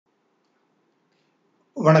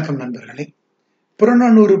வணக்கம் நண்பர்களே.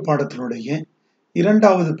 புறநானூறு பாடத்தினுடைய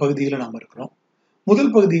இரண்டாவது பகுதியில் நாம் இருக்கிறோம்.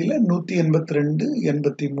 முதல் பகுதியில் 182, 83,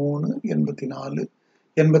 84, 85,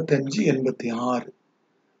 86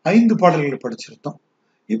 5 பாடல்களை படிச்சிருந்தோம்.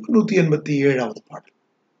 இப்போ 187வது பாடல்.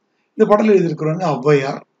 இந்த பாடல் எழுதியிருக்கிறவங்க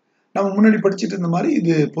ஔவையார். நம்ம முன்னாடி படிச்சுட்டு இருந்த மாதிரி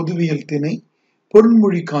இது பொதுவியல் திணை,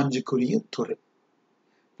 பொருண்மொழி காஞ்சிக்குரிய துறை.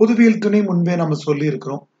 பொதுவியல் திணை முன்பே நம்ம சொல்லி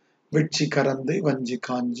இருக்கிறோம். வெட்சி கரந்தை, வஞ்சி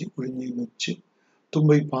காஞ்சி, உழிஞ்சி நொச்சி,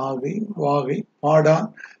 தும்பை பாகை, வாகை, பாடான்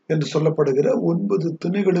என்று சொல்லப்படுகிற 9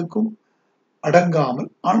 திணைகளுக்கும் அடங்காமல்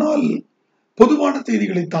ஆனால் பொதுவான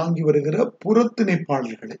செய்திகளை தாங்கி வருகிற புறத்திணை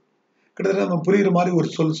பாடல்களை கிட்டத்தட்ட நம்ம புரிகிற மாதிரி ஒரு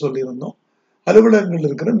சொல்லியிருந்தோம். அலுவலகங்கள்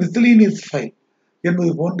இருக்கிற மிஸ்லினியஸ் ஃபைல்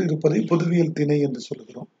என்பது போன்று இருப்பதை பொதுவியல் திணை என்று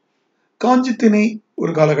சொல்கிறோம். காஞ்சி திணை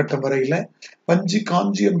ஒரு காலகட்டம் வரையில வஞ்சி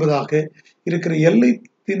காஞ்சி என்பதாக இருக்கிற எல்லை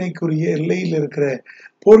திணைக்குரிய எல்லையில் இருக்கிற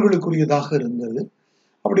போர்களுக்குரியதாக இருந்தது.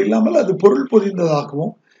 அப்படி இல்லாமல் அது பொருள்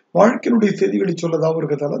பொதிந்ததாகவும் வாழ்க்கையினுடைய செய்திகளை சொல்லதாகவும்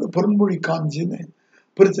இருக்கிறதால அது பொருண்மொழி காஞ்சின்னு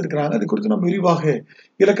பிரிச்சிருக்கிறாங்க. அது குறித்து நம்ம விரிவாக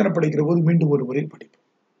இலக்கணம் படிக்கிற போது மீண்டும் ஒரு முறை படிப்போம்.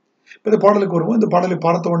 இந்த பாடலுக்கு வருவோம். இந்த பாடலை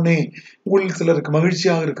பார்த்த உடனே உங்களில் சிலருக்கு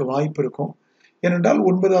மகிழ்ச்சியாக இருக்க வாய்ப்பு இருக்கும். ஏனென்றால்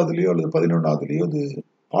 9வதுலேயோ அல்லது 11வதுலேயோ அது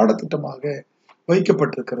பாடத்திட்டமாக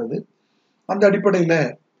வைக்கப்பட்டிருக்கிறது. அந்த அடிப்படையில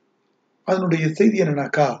அதனுடைய செய்தி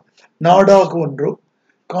என்னன்னாக்கா, நாடாக ஒன்றோ,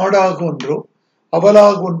 காடாக ஒன்றோ,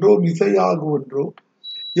 அவலாக ஒன்றோ, மிசையாக ஒன்றோ,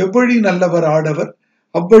 எவ்வழி நல்லவர் ஆடவர்,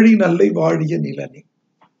 அவ்வழி நல்லை வாழிய நிலனே.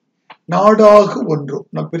 நாடாக ஒன்றோ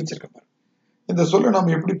நான் பிரிச்சிருக்கேன். இந்த சொல்ல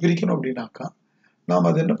நாம் எப்படி பிரிக்கணும் அப்படின்னாக்கா, நாம்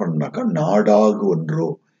அதை என்ன பண்ணணும்னாக்கா, நாடாக ஒன்றோ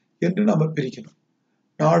என்று நாம பிரிக்கணும்.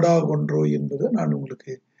 நாடாக ஒன்றோ என்பதை நான்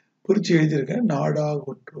உங்களுக்கு பிரிச்சு எழுதியிருக்கேன். நாடாக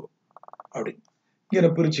ஒன்றோ அப்படின்னு இங்க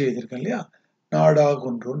நான் பிரிச்சு எழுதியிருக்கேன் இல்லையா. நாடாக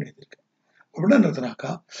ஒன்றோன்னு எழுதியிருக்கேன். அப்படின்னா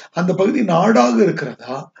என்னதுனாக்கா, அந்த பகுதி நாடாக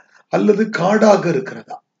இருக்கிறதா அல்லது காடாக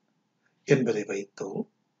இருக்கிறதா என்பதை வைத்தோ,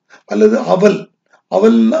 அல்லது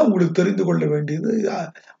அவல்னா உங்களுக்கு தெரிந்து கொள்ள வேண்டியது,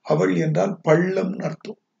 அவள் என்றால் பள்ளம்னு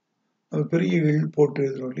அர்த்தம். நம்ம பெரிய எள் போட்டு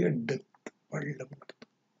எழுதுறோம் இல்லையா, டெப்த், பள்ளம் அர்த்தம்.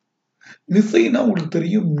 மிசைனா உங்களுக்கு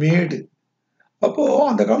தெரியும், மேடு. அப்போ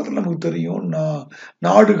அந்த காலத்துல நமக்கு தெரியும்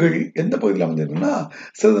நாடுகள் எந்த பகுதியில் அமைஞ்சிருக்குன்னா,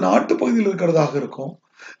 சில நாட்டு பகுதியில் இருக்கிறதாக இருக்கும்,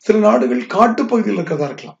 சில நாடுகள் காட்டு பகுதியில் இருக்கிறதா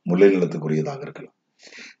இருக்கலாம், முல்லை நிலத்துக்குரியதாக இருக்கலாம்.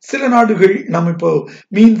 சில நாடுகள் நம்ம இப்போ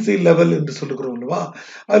மீன் சி லெவல் என்று சொல்லுகிறோம் அல்லவா,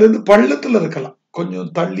 அதுல இருந்து பள்ளத்துல இருக்கலாம், கொஞ்சம்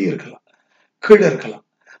தள்ளி இருக்கலாம், கீழே இருக்கலாம்,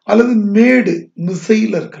 அல்லது மேடு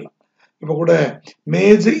மிசையில இருக்கலாம். இப்ப கூட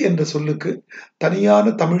மேஜை என்ற சொல்லுக்கு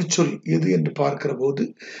தனியான தமிழ் சொல் எது என்று பார்க்கிற போது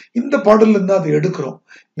இந்த பாடல்ல இருந்து அதை எடுக்கிறோம்.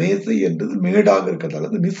 மேசை என்றது மேடாக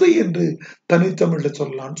இருக்கிறதால அது மிசை என்று தனித்தமிழ்ல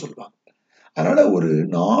சொல்லலாம்னு சொல்லுவாங்க. அதனால ஒரு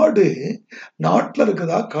நாடு நாட்டுல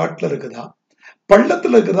இருக்குதா, காட்டுல இருக்குதா,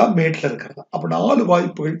 பள்ளத்துல இருக்கிறதா, மேட்ல இருக்கிறதா, அப்ப 4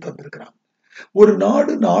 வாய்ப்புகள் தந்திருக்கிறாங்க. ஒரு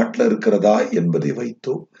நாடு நாட்டுல இருக்கிறதா என்பதை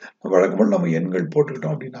வைத்தோ வழக்கமாக நம்ம எண்கள்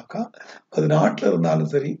போட்டுக்கிட்டோம் அப்படின்னாக்கா, அது நாட்டுல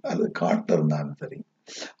இருந்தாலும் சரி, அல்லது காட்டுல இருந்தாலும் சரி,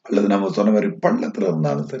 அல்லது நம்ம சொன்ன மாதிரி பள்ளத்துல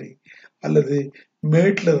இருந்தாலும் சரி, அல்லது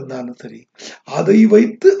மேட்ல இருந்தாலும் சரி, அதை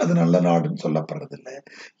வைத்து அது நல்ல நாடுன்னு சொல்லப்படுறதில்லை.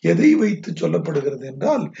 எதை வைத்து சொல்லப்படுகிறது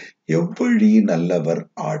என்றால், எவ்வழி நல்லவர்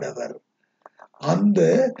ஆடவர், அந்த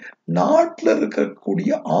நாட்டுல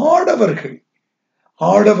இருக்கக்கூடிய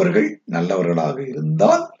ஆடவர்கள் நல்லவர்களாக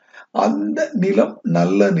இருந்தால் அந்த நிலம்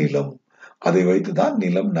நல்ல நிலம், அதை வைத்துதான்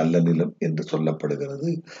நிலம் நல்ல நிலம் என்று சொல்லப்படுகிறது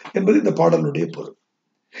என்பது இந்த பாடலுடைய பொருள்.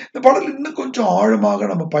 இந்த பாடல் இன்னும் கொஞ்சம் ஆழமாக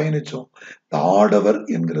நம்ம பயணிச்சோம். இந்த ஆடவர்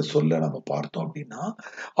என்கிற சொல்ல நம்ம பார்த்தோம் அப்படின்னா,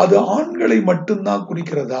 அது ஆண்களை மட்டும்தான்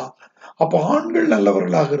குறிக்கிறதா? அப்ப ஆண்கள்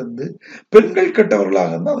நல்லவர்களாக இருந்து பெண்கள்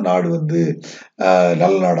கெட்டவர்களாக இருந்தால் அந்த நாடு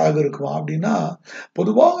நல்ல நாடாக இருக்குமா அப்படின்னா,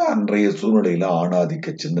 பொதுவாக அன்றைய சூழ்நிலையில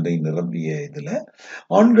ஆணாதிக்க சிந்தனை நிரம்பிய இதுல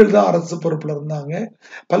ஆண்கள் தான் அரசு பொறுப்புல இருந்தாங்க,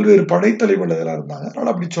 பல்வேறு படைத்தலைவர்களாக இருந்தாங்க,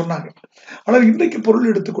 அதனால அப்படி சொன்னாங்க. ஆனால் இன்றைக்கு பொருள்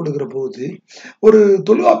எடுத்துக் கொடுக்கிற போது ஒரு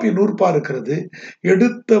தொல்காப்பிய நூற்பா இருக்கிறது,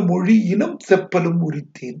 எடுத்த மொழி இனம் செப்பலும்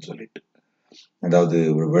உரித்தேன்னு சொல்லிட்டு. அதாவது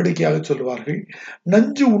ஒரு வேடிக்கையாக சொல்லுவார்கள்,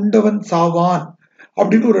 நஞ்சு உண்டவன் சாவான்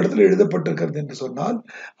அப்படின்னு ஒரு இடத்துல எழுதப்பட்டிருக்கிறது என்று சொன்னால்,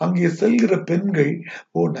 அங்கே செல்கிற பெண்கள்,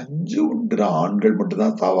 ஓ நஞ்சு உண்ட ஆண்கள்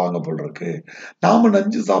மட்டும்தான் சாவாங்க போல் இருக்கு, நாம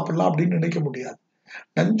நஞ்சு சாப்பிடலாம் அப்படின்னு நினைக்க முடியாது.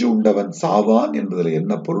 நஞ்சு உண்டவன் சாவான் என்பதில்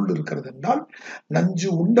என்ன பொருள் இருக்கிறது என்றால், நஞ்சு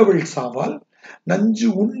உண்டவள் சாவால், நஞ்சு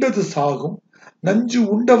உண்டது சாகும், நஞ்சு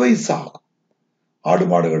உண்டவை சாகும். ஆடு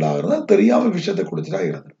மாடுகளாக இருந்தால் தெரியாம விஷயத்தை குடிச்சுட்டா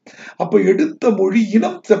இருந்தது. அப்ப எடுத்த மொழி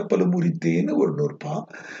இனம் செப்பலும் உரித்தேன்னு ஒரு நூற்பா,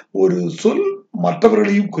 ஒரு சொல்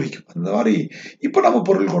மற்றவர்களையும் குறிக்கும். அந்த மாதிரி இப்ப நம்ம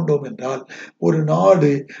பொருள் கொண்டோம் என்றால், ஒரு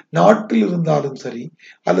நாடு நாட்டில் இருந்தாலும் சரி,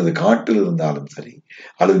 அல்லது காட்டில் இருந்தாலும் சரி,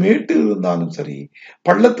 அல்லது மேட்டில் இருந்தாலும் சரி,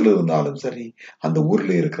 பள்ளத்தில் இருந்தாலும் சரி, அந்த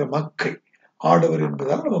ஊர்ல இருக்கிற மக்கள் ஆடவர்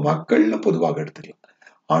என்பதால் நம்ம மக்கள்னு பொதுவாக எடுத்துக்கலாம்.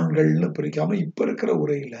 ஆண்கள்னு பிரிக்காம இப்ப இருக்கிற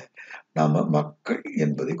உரையில நாம மக்கள்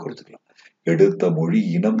என்பதை குறித்துக்கலாம். எடுத்த மொழி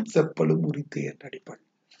இனம் செப்பலும் உரித்து என்ற அடிப்படை.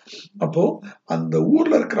 அப்போ அந்த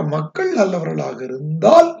ஊர்ல இருக்கிற மக்கள் நல்லவர்களாக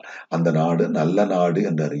இருந்தால் அந்த நாடு நல்ல நாடு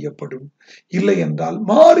என்று அறியப்படும். இல்லை என்றால்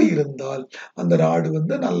மாறி இருந்தால் அந்த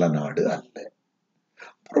நாடு நல்ல நாடு அல்ல.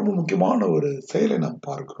 ரொம்ப முக்கியமான ஒரு செயலை நாம்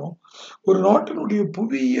பார்க்கிறோம். ஒரு நாட்டினுடைய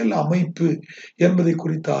புவியியல் அமைப்பு என்பதை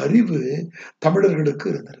குறித்த அறிவு தமிழர்களுக்கு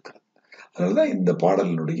இருந்திருக்கிறது. அதனாலதான் இந்த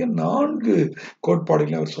பாடலினுடைய 4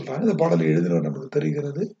 கோட்பாடுகளை அவர் சொல்றாங்க. இந்த பாடலை எழுதினவர் நமக்கு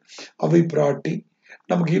தெரிகிறது அவை பிராட்டி.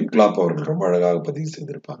 நமக்கு இன்கிலாப் அவர்கள் ரொம்ப அழகாக பதிவு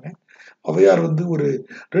செய்திருப்பாங்க. அவையார் ஒரு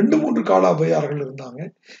 2-3 கால அவையார்கள் இருந்தாங்க.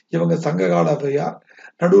 இவங்க சங்க கால அவையார்,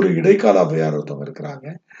 நடுவில் இடைக்கால அவையார் ஒருத்தவங்க இருக்கிறாங்க,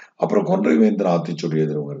 அப்புறம் கொன்றைவேந்தன் ஆத்திச்சூடி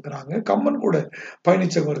எழுதுறவங்க இருக்கிறாங்க, கம்மன் கூட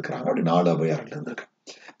பயணிச்சவங்க இருக்கிறாங்க. அப்படி 4 அவையார்கள் இருந்திருக்காங்க.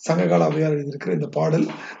 சங்ககால அவையார் எழுதியிருக்கிற இந்த பாடல்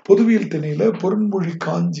பொதுவியல் திணையில பொருண்மொழி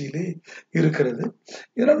காஞ்சியிலே இருக்கிறது.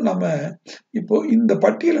 இதனால் நம்ம இப்போ இந்த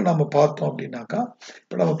பட்டியலை நம்ம பார்த்தோம் அப்படின்னாக்கா,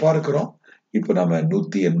 இப்ப நம்ம பார்க்கிறோம். இப்ப நம்ம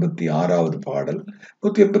 186வது பாடல்,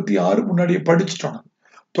 186 முன்னாடியே படிச்சுட்டோம்.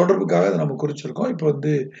 தொடர்புக்காக அதை நம்ம குறிச்சிருக்கோம். இப்ப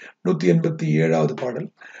 187வது பாடல்.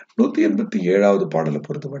 187வது பாடலை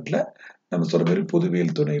பொறுத்த மட்டும் நம்ம சொல்ற மாதிரி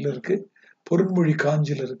பொதுவியல் துணையில இருக்கு, பொருண்மொழி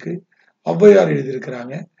காஞ்சியில இருக்கு, ஔவையார்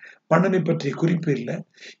எழுதியிருக்கிறாங்க. மன்னனை பற்றிய குறிப்பு இல்லை.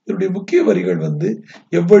 இதனுடைய முக்கிய வரிகள்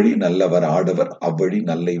எவ்வழி நல்லவர் ஆடவர் அவ்வழி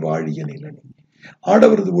நல்லை வாழிய நிலனி.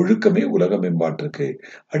 ஆடவரது ஒழுக்கமே உலக மேம்பாட்டிற்கு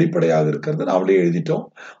அடிப்படையாக இருக்கிறது. நாமளே எழுதிட்டோம்.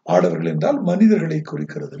 ஆடவர்கள் என்றால் மனிதர்களை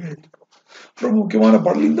குறிக்கிறது எழுதிட்டோம். ரொம்ப முக்கியமான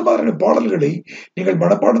பாடல். இந்த மாதிரியான பாடல்களை நீங்கள்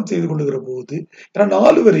மனப்பாடம் செய்து கொள்ளுகிற போது, ஏன்னா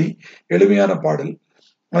 4 வரி எளிமையான பாடல்,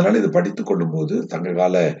 அதனால இதை படித்துக் கொள்ளும் போது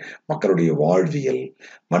சங்ககால மக்களுடைய வாழ்வியல்,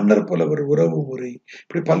 மன்னர் புலவர் உறவு முறை,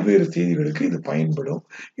 இப்படி பல்வேறு செய்திகளுக்கு இது பயன்படும்.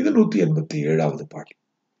 இது 187வது பாடல்.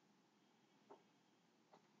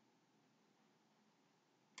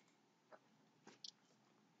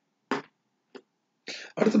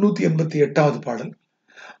 அடுத்து 188வது பாடல்.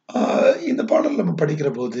 இந்த பாடல் நம்ம படிக்கிற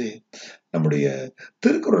போது நம்முடைய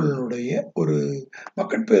திருக்குறளினுடைய ஒரு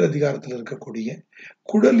மக்கட்பேர் அதிகாரத்தில் இருக்கக்கூடிய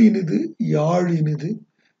குடல் இனிது யாழ் இனிது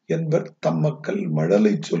என்பர் தம் மக்கள்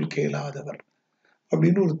மழலை சொல் கேளாதவர்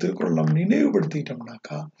அப்படின்னு ஒரு திருக்குறள் நம்ம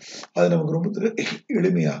நினைவுபடுத்திட்டோம்னாக்கா அது நமக்கு ரொம்ப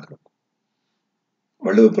எளிமையாக இருக்கும்.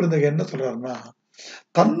 வள்ளுவ பெருந்தகை என்ன சொல்றாருன்னா,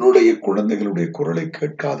 தன்னுடைய குழந்தைகளுடைய குரலை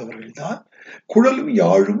கேட்காதவர்கள் தான் குழலும்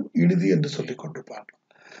யாழும் இனிது என்று சொல்லிக் கொண்டிருப்பார்கள்.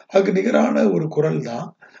 அதுக்கு நிகரான ஒரு குரல் தான்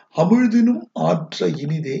அமிழ்தினும் ஆற்ற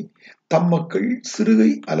இனிதே தம் மக்கள் சிறுகை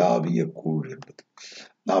அலாவிய கூழ் என்பது.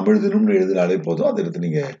 அமிழ்தினும் எழுதினாலே போதும். அதை எடுத்து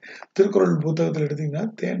நீங்க திருக்குறள் புத்தகத்தில் எடுத்தீங்கன்னா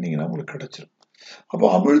தேடினீங்கன்னா உங்களுக்கு கிடைச்சிடும். அப்போ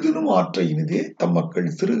அமிழ்தினும் ஆற்ற இனிதே தம் மக்கள்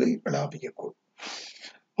சிறுகை அலாவிய கூழ்.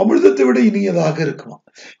 அமிர்தத்தை விட இனியதாக இருக்குமா?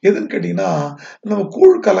 எதுன்னு கேட்டீங்கன்னா, நம்ம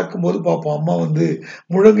கூழ் கலக்கும் போது பார்ப்போம், அம்மா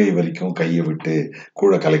முழங்கை வரைக்கும் கையை விட்டு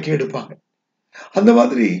கூழை கலக்கி எடுப்பாங்க. அந்த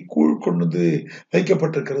மாதிரி கூழ் கொண்டு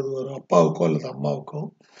வைக்கப்பட்டிருக்கிறது ஒரு அப்பாவுக்கோ அல்லது அம்மாவுக்கோ.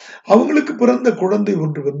 அவங்களுக்கு பிறந்த குழந்தை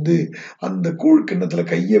ஒன்று அந்த கூழ் கிண்ணத்துல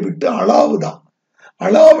கையை விட்டு அளாவுதான்.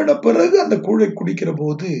 அளாவின பிறகு அந்த கூழை குடிக்கிற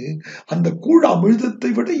போது அந்த கூழ் அமிழ்தத்தை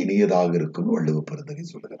விட இனியதாக இருக்குன்னு வள்ளுவ பெருந்தகை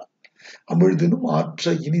சொல்லுகிறார். அமிழ்தினும்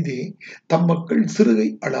ஆற்ற இனிதே தம் மக்கள் சிறுகை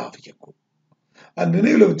அளாவிய கூழ். அது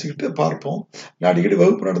நினைவுல வச்சுக்கிட்டு பார்ப்போம். நான் அடிக்கடி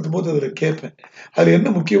வகுப்பு நடத்தும் போது அதுல கேட்பேன், அதுல என்ன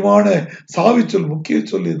முக்கியமான சாவிச்சொல் முக்கிய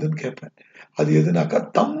சொல் எதுன்னு கேட்பேன். அது எதுனாக்கா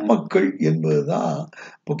தம் மக்கள் என்பதுதான்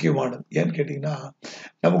முக்கியமானது. ஏன்னு கேட்டீங்கன்னா,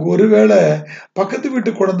 நமக்கு ஒருவேளை பக்கத்து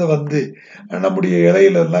வீட்டு குழந்தை நம்முடைய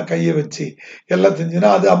இலையில எல்லாம் கையை வச்சு எல்லாம் செஞ்சுன்னா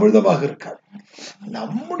அது அமிர்தமாக இருக்காது.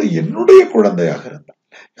 என்னுடைய குழந்தையாக இருந்தா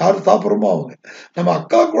யாரு சாப்பிட்றோமோ அவங்க, நம்ம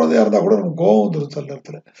அக்கா குழந்தையா இருந்தா கூட நமக்கு கோபம் வந்துடும். சில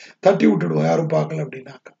நேரத்துல தட்டி விட்டுடுவோம் யாரும் பார்க்கல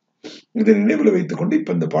அப்படின்னாக்கா. இதை நினைவில் வைத்துக் கொண்டு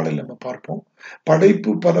இப்ப இந்த பாடல் நம்ம பார்ப்போம்.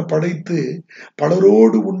 படைப்பு பல படைத்து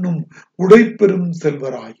பலரோடு உண்ணும் உடைப்பெரும்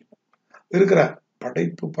செல்வராயும் இருக்கிறார்.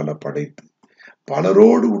 படைப்பு பல படைத்து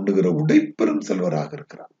பலரோடு உண்ணுகிற உடைப்பெரும் செல்வராக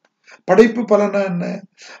இருக்கிறார். படைப்பு பலனா என்ன?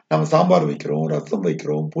 நம்ம சாம்பார் வைக்கிறோம், ரசம்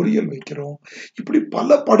வைக்கிறோம், பொரியல் வைக்கிறோம், இப்படி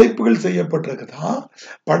பல படைப்புகள் செய்யப்பட்டிருக்குதான்.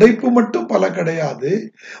 படைப்பு மட்டும் பல கிடையாது.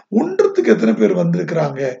 உண்றதுக்கு எத்தனை பேர்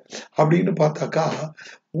வந்திருக்கிறாங்க அப்படின்னு பார்த்தாக்கா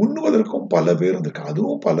உண்ணுவதற்கும் பல பேர் வந்திருக்காங்க.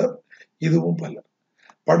 அதுவும் பலர், இதுவும் பலர்.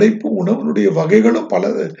 படைப்பு உணவனுடைய வகைகளும் பல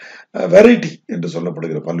வெரைட்டி என்று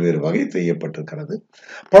சொல்லப்படுகிற பல்வேறு வகை செய்யப்பட்டிருக்கிறது.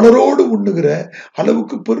 பலரோடு உண்ணுகிற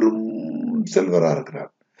அளவுக்கு பெரும் செல்வரா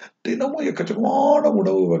இருக்கிறார். தினமும் எக்கச்சக்கமான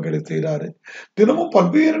உணவு வகைகளை செய்யறாரு. தினமும்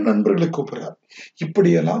பல்வேறு நண்பர்களை கூப்பிடுறார்.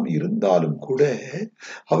 இப்படியெல்லாம் இருந்தாலும் கூட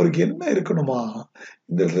அவருக்கு என்ன இருக்கணுமா?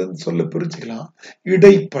 இந்த சொல்ல பிரிச்சுக்கலாம்,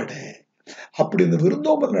 இடைப்பட. அப்படி இந்த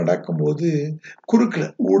விருந்தோம்பல் நடக்கும் போது குறுக்கல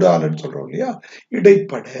ஊடாலன்னு சொல்றோம் இல்லையா,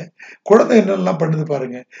 இடைப்பட குழந்தை என்னெல்லாம் பண்ணுது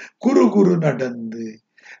பாருங்க. குறு குறு நடந்து,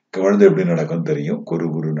 குழந்தை எப்படி நடக்கும் தெரியும், குறு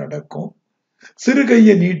குறு நடக்கும். சிறு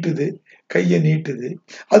கையை நீட்டுது, கையை நீட்டுது.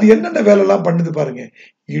 அது என்னென்ன வேலை எல்லாம் பண்ணுது பாருங்க.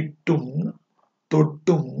 இட்டும்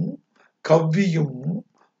தொட்டும் கவ்வியும்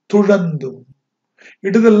துழந்தும்.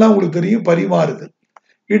 இடுதல்னா உங்களுக்கு தெரியும், பரிமாறுதல்.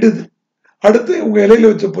 இடுது. அடுத்து உங்க இலையில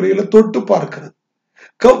வச்ச பொரியலை தொட்டு பார்க்கிறது.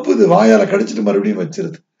 கவ்வுது, வாயால கடிச்சிட்டு மறுபடியும்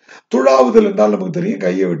வச்சிருது. துழாவுதல் என்றால் நமக்கு தெரியும்,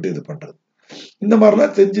 கையை விட்டு இது பண்றது. இந்த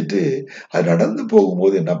மாதிரிலாம் செஞ்சுட்டு அது நடந்து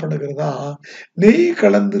போகும்போது என்ன பண்ணுகிறதா, நெய்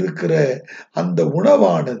கலந்திருக்கிற அந்த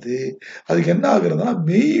உணவானது அதுக்கு என்ன ஆகுறதுன்னா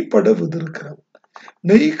மெய்ப்பட விதிர்க்கிறது.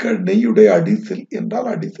 நெய்யுடைய அடிசில் என்றால்,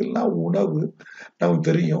 அடிசில்னா உணவு நமக்கு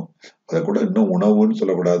தெரியும். அதை கூட இன்னும் உணவுன்னு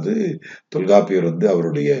சொல்லக்கூடாது. தொல்காப்பியர்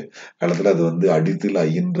அவருடைய காலத்துல அது அடிசில்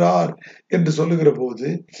அயின்றார் என்று சொல்லுகிற போது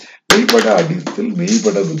மெய்ப்பட அடிசில்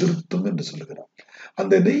மெய்ப்பட விதிர்த்தும் என்று சொல்லுகிறார்.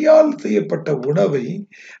 அந்த நெய்யால் செய்யப்பட்ட உணவை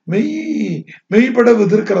மெய்ப்பட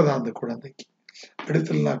விதிர்க்கிறதா அந்த குழந்தைக்கு.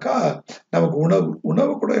 அடிசில்னாக்கா நமக்கு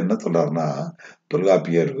உணவு கூட என்ன சொல்றாருன்னா,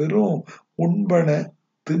 தொல்காப்பியர் வெறும் உண்பன,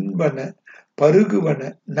 தின்பன, பருகுவன,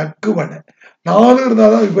 நக்குவன 4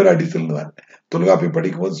 இருந்தாதான் இது பேர் அடிசில்னு. தொல்காப்பியம்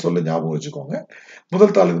படிக்கும் போது சொல்ல ஞாபகம் வச்சுக்கோங்க.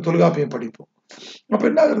 முதல் தாளுக்கு தொல்காப்பியம் படிப்போம். அப்ப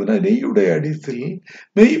என்ன ஆகுதுன்னா, நெய்யுடைய அடிசில்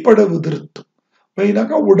மெய்ப்பட உதிர்த்தும்.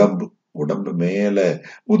 மெய்னாக்கா உடம்பு மேல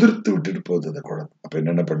உதிர்த்து விட்டுட்டு போகுது அந்த குழந்தை. அப்ப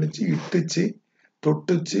என்னென்ன பண்ணுச்சு, இட்டுச்சு,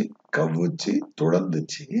 தொட்டுச்சு, கவ்வுச்சு,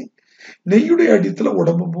 துழந்துச்சு. நெய்யுடைய அடித்துல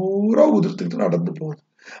உடம்பு பூரா உதிர்த்துக்கிட்டு நடந்து போகுது.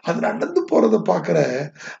 அது நடந்து போறத பாக்குற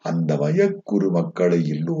அந்த மயக்குறு மக்களை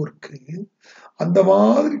எல்லோருக்கு அந்த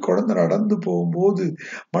மாதிரி குழந்தை நடந்து போகும்போது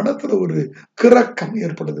மனத்துல ஒரு கிறக்கம்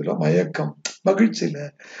ஏற்படுது, மயக்கம், மகிழ்ச்சியில.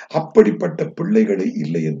 அப்படிப்பட்ட பிள்ளைகளை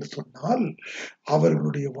இல்லை என்று சொன்னால்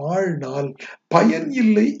அவர்களுடைய வாழ்நாள் பயன்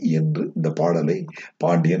இல்லை என்று இந்த பாடலை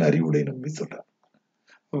பாண்டியன் அறிவுடை நம்பி சொல்றார்.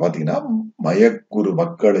 பாத்தீங்கன்னா, மயக்குறு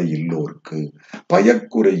மக்களை எல்லோருக்கு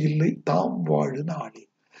பயக்குறை இல்லை தாம் வாழு நாளே.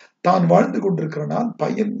 தான் வாழ்ந்து கொண்டிருக்கிற நாள்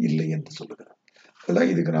பயன் இல்லை என்று சொல்லுகிறார். அதான்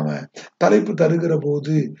இதுக்கு நாம தலைப்பு தருகிற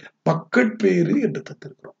போது மக்கட்பேறு என்று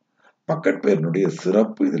தந்திருக்கிறோம். மக்கட்பேரினுடைய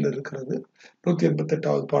சிறப்பு இதுல இருக்கிறது.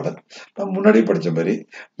 188வது பாடல் நம்ம முன்னாடி படிச்ச மாதிரி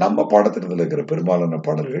நம்ம பாடத்திட்டத்தில் இருக்கிற பெரும்பாலான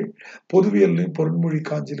பாடல்கள் பொதுவியல்லையும் பொருண்மொழி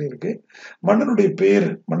காஞ்சிலையும் இருக்கு. மன்னனுடைய பேர்,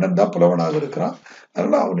 மன்னன் தான் புலவனாக இருக்கிறான்,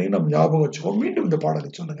 அதனால அவனையும் நம்ம ஞாபகம் வச்சுக்கோம். மீண்டும் இந்த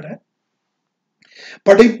பாடலை சொல்லுகிறேன்.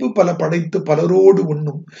 படைப்பு பல படைத்து பலரோடு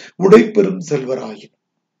உண்ணும் உடைப்பெறும் செல்வராயின்.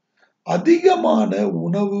 அதிகமான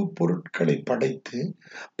உணவு பொருட்களை படைத்து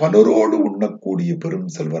பலரோடு உண்ணக்கூடிய பெரும்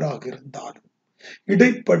செல்வராக இருந்தாலும்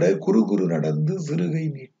இடைப்பட குறுகுறு நடந்து சிறுகை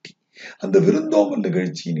நீட்டி, அந்த விருந்தோம்பல்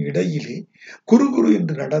நிகழ்ச்சியின் இடையிலே குறுகுறு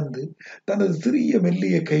என்று நடந்து தனது சிறிய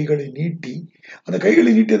மெல்லிய கைகளை நீட்டி, அந்த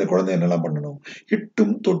கைகளை நீட்டி அந்த குழந்தை என்னெல்லாம் பண்ணணும்,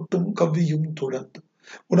 இட்டும் தொட்டும் கவ்வியும் துழந்து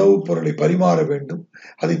உணவுப் பொருளை பரிமாற வேண்டும்,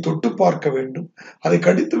 அதை தொட்டு பார்க்க வேண்டும், அதை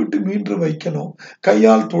கடித்து விட்டு மீண்டும் வைக்கணும்,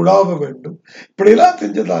 கையால் துழாவ வேண்டும். இப்படியெல்லாம்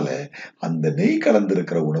செஞ்சதால அந்த நெய்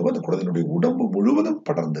கலந்திருக்கிற உணவு அந்த குழந்தையினுடைய உடம்பு முழுவதும்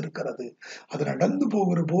படர்ந்து இருக்கிறது. அது நடந்து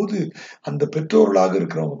போகிற போது அந்த பெற்றோர்களாக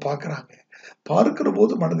இருக்கிறவங்க பார்க்கிறாங்க. பார்க்கிற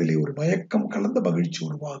போது மனதிலே ஒரு மயக்கம் கலந்த மகிழ்ச்சி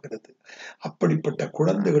உருவாகிறது. அப்படிப்பட்ட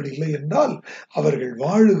குழந்தைகள் இல்லை என்றால் அவர்கள்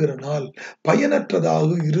வாழுகிற நாள் பயனற்றதாக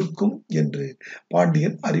இருக்கும் என்று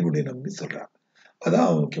பாண்டியன் அறிவுடை நம்பி சொல்றார்.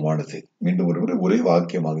 அதான் முக்கியமான செய்தி. மீண்டும் ஒரே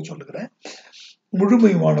வாக்கியமாக சொல்லுகிறேன்,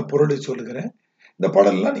 முழுமையான பொருளை சொல்லுகிறேன். இந்த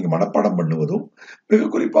பாடலாம் நீங்க மனப்பாடம் பண்ணுவதும், மிக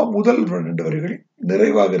குறிப்பா முதல் 2 வரிகள்,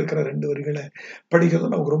 நிறைவாக இருக்கிற 2 வரிகளை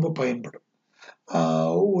படிக்கிறதும் நமக்கு ரொம்ப பயன்படும்.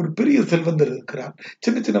 ஒரு பெரிய செல்வந்தர் இருக்கிறார்.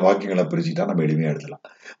 சின்ன சின்ன வாக்கியங்களை பிரிச்சுட்டா நம்ம எளிமையா எழுதலாம்.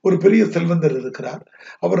 ஒரு பெரிய செல்வந்தர் இருக்கிறார்.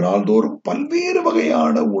 அவர் நாள்தோறும் பல்வேறு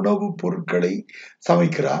வகையான உணவு பொருட்களை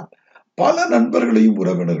சமைக்கிறார். பல நண்பர்களையும்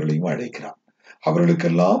உறவினர்களையும் அழைக்கிறார்.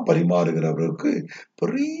 அவர்களுக்கெல்லாம் பரிமாறுகிறவர்களுக்கு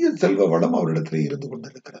பெரிய செல்வ வளம் அவரிடத்திலே இருந்து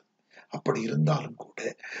கொண்டிருக்கிறது. அப்படி இருந்தாலும் கூட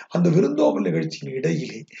அந்த விருந்தோம்பல் நிகழ்ச்சியின்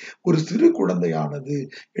இடையிலே ஒரு சிறு குழந்தையானது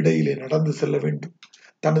இடையிலே நடந்து செல்ல வேண்டும்.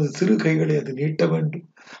 தனது சிறு கைகளை அது நீட்ட வேண்டும்.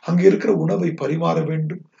 அங்கே இருக்கிற உணவை பரிமாற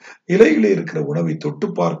வேண்டும். இலையிலே இருக்கிற உணவை தொட்டு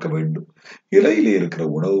பார்க்க வேண்டும். இலையிலே இருக்கிற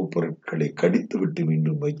உணவுப் பொருட்களை கடித்து விட்டு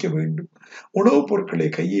மீண்டும் வைக்க வேண்டும். உணவுப் பொருட்களை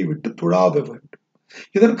கையை விட்டு துழாவ வேண்டும்.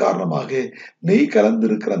 இதன் காரணமாக நெய்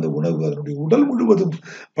கலந்திருக்கிற அந்த உணவு அதனுடைய உடல் முழுவதும்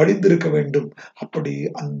படிந்திருக்க வேண்டும். அப்படி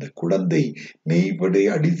அந்த குழந்தை நெய்படி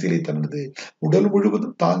அடிசிலை தனது உடல்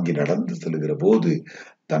முழுவதும் தாங்கி நடந்து செல்கிற போது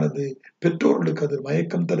தனது பெற்றோர்களுக்கு அது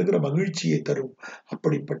மயக்கம் தருகிற மகிழ்ச்சியை தரும்.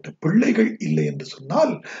 அப்படிப்பட்ட பிள்ளைகள் இல்லை என்று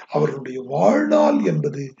சொன்னால் அவர்களுடைய வாழ்நாள்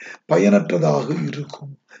என்பது பயனற்றதாக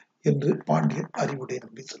இருக்கும் என்று பாண்டியன் அறிவுடை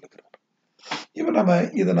நம்பி சொல்லுகிறார்.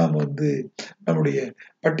 இதை நாம நம்முடைய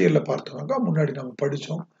பட்டியல்ல பார்த்தோம்னாக்கா, முன்னாடி நம்ம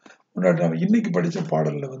படிச்சோம். முன்னாடி நம்ம இன்னைக்கு படிச்ச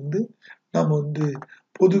பாடல்ல நாம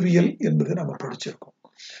பொதுவியல் என்பதை நம்ம படிச்சிருக்கோம்.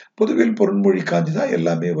 பொதுவியல் பொருண்மொழி காஞ்சி தான்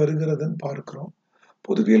எல்லாமே வருகிறதுன்னு பார்க்கிறோம்.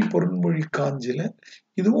 பொதுவியல் பொருண்மொழி காஞ்சில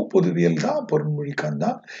இதுவும் பொதுவியல் தான், பொருண்மொழி காஞ்சி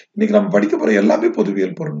தான். இன்னைக்கு நம்ம படிக்க போற எல்லாமே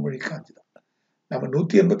பொதுவியல் பொருண்மொழி காஞ்சி தான். நம்ம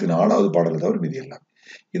 184வது பாடலை தவிர மீதி எல்லாம்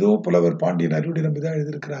இதுவும் புலவர் பாண்டியன் அறிவுடை நம்பி தான்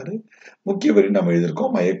எழுதியிருக்கிறாரு. முக்கிய வரி நம்ம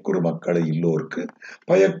எழுதியிருக்கோம். மயக்குறு மக்களை இல்லோருக்கு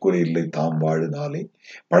பயக்குறு இல்லை தாம் வாழுனாலே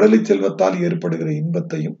படலி செல்வத்தால் ஏற்படுகிற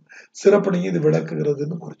இன்பத்தையும் சிறப்பனையும் இது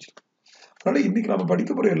விளக்குகிறதுன்னு குறிச்சிருக்கோம். அதனால இன்னைக்கு நம்ம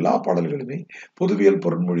படிக்க போற எல்லா பாடல்களுமே பொதுவியல்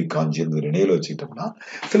பொருண்மொழி காஞ்சி என்ற நினைவில் வச்சுக்கிட்டோம்னா,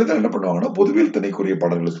 சில பேர் என்ன பண்ணுவாங்கன்னா பொதுவியல் திணைக்குரிய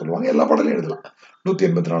பாடல்களை சொல்லுவாங்க. எல்லா பாடலையும் எழுதலாம்.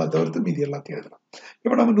 184 தவிர்த்து மீதி எல்லாத்தையும் எழுதலாம்.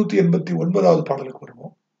 இப்ப நம்ம 189வது பாடலுக்கு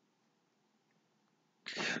வருவோம்.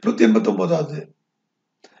 189வது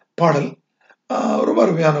பாடல் ரொம்ப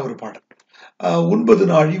அருமையான ஒரு பாடல்.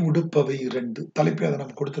 9 நாழி உடுப்பவை 2 தலைப்பை அதை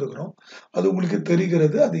நம்ம கொடுத்திருக்கிறோம். அது உங்களுக்கு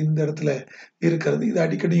தெரிகிறது. அது இந்த இடத்துல இருக்கிறது. இது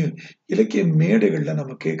அடிக்கடி இலக்கிய மேடைகள்ல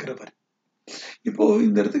நம்ம கேட்கிறவர். இப்போ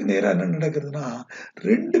இந்த இடத்துக்கு நேரா என்ன நடக்குதுன்னா,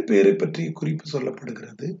 2 பேரை பற்றிய குறிப்பு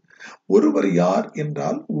சொல்லப்படுகிறது. ஒருவர் யார்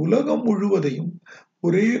என்றால் உலகம் முழுவதையும்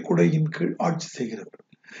ஒரே குடையின் கீழ் ஆட்சி செய்கிறவர்.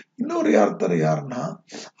 இன்னொரு யாருன்னா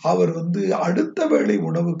அவர் அடுத்த வேளை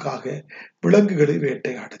உணவுக்காக விலங்குகளை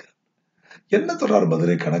வேட்டையாடுகிறார். என்ன சொல்றாரு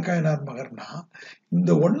மதுரை கணக்காயனார் மகர்னா,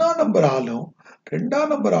 இந்த 1ஆம் நம்பர் ஆளும்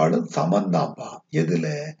 2ஆம் நம்பர் ஆளும் சமந்தாம்பா. எதுல?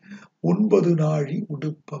 9 நாழி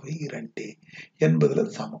உடுப்பவை 2 என்பதுல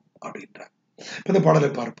சமம் அப்படின்றார். இந்த பாடலை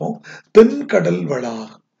பார்ப்போம். தென்கடல்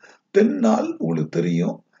வளாகம். தென்னால் உங்களுக்கு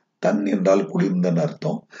தெரியும், தன் என்றால் குளிர்ந்தன்னு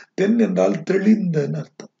அர்த்தம், தென் என்றால் தெளிந்தன்னு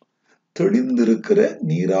அர்த்தம். தெளிந்திருக்கிற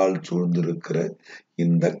நீரால் சூழ்ந்திருக்கிற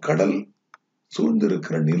இந்த கடல்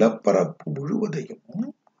சூழ்ந்திருக்கிற நிலப்பரப்பு முழுவதையும்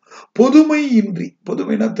பொதுமை இன்றி,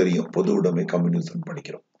 பொதுமைனா தெரியும், பொது உடைமை கம்யூனிசம்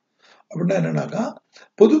படிக்கிறோம். அப்படின்னா என்னன்னாக்கா,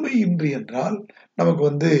 பொதுமை இன்றி என்றால்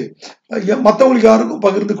நமக்கு மற்றவங்களுக்கு யாருக்கும்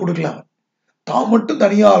பகிர்ந்து கொடுக்கலாம், தான் மட்டும்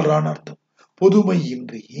தனியா ஆள்றான்னு அர்த்தம். பொதுமை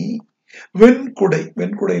இன்றி வெண்குடை,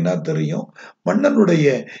 வெண்குடைனா தெரியும், மன்னனுடைய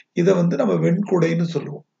இதை நம்ம வெண்குடைன்னு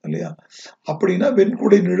சொல்லுவோம் இல்லையா? அப்படின்னா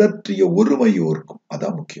வெண்குடை நிழற்றிய ஒருமையோர்க்கும்,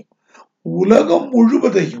 அதான் முக்கியம். உலகம்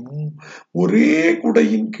முழுவதையும் ஒரே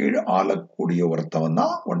குடையின் கீழ் ஆளக்கூடிய ஒருத்தவன்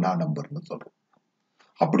தான் 1ஆம் நம்பர்னு சொல்றோம்.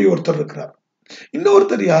 அப்படி ஒருத்தர் இருக்கிறார்.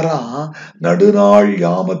 இன்னொருத்தர் யாரா? நடுநாள்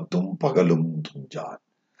யாமத்தும் பகலும் துஞ்சான்.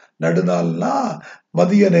 நடுநாள்னா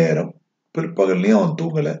மதிய நேரம், பிற்பகல்லையும் அவன்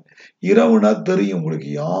தூங்கல. இரவுனா தெரியும் உங்களுக்கு,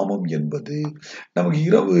 யாமம் என்பது நமக்கு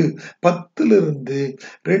இரவு 10லிருந்து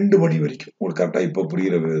 2 மணி வரைக்கும். உங்களுக்கு கரெக்டா இப்ப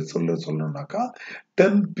புரியுற சொல்லணும்னாக்கா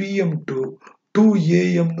 10 PM to 2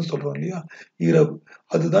 AM சொல்றோம் இல்லையா, இரவு.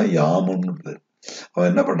 அதுதான் யாமம்னு பேர். அவன்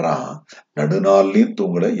என்ன பண்றான்? நடுநாள்லயும்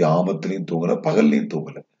தூங்கல, யாமத்திலையும் தூங்கல, பகல்லையும்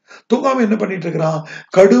தூங்கல. தூங்காம என்ன பண்ணிட்டு இருக்கிறான்?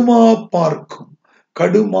 கடுமா பார்க்கும்.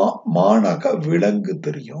 கடுமா, மானாக்கா விலங்கு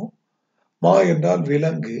தெரியும், மா என்றால்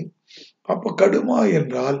விலங்கு. அப்ப கடுமா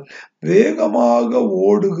என்றால் வேகமாக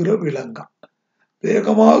ஓடுகிற விலங்கா.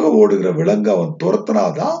 வேகமாக ஓடுகிற விலங்கு அவன்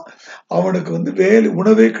துரத்தினாதான் அவனுக்கு வேலை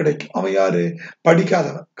உணவே கிடைக்கும். அவன் யாரு?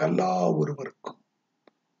 படிக்காதவன். கல்லா ஒருவருக்கும்.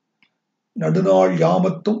 நடுநாள்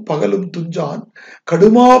யாமத்தும் பகலும் துஞ்சான்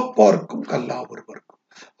கடுமா பார்க்கும் கல்லா ஒருவருக்கும்.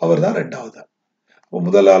 அவர் தான் 2வது.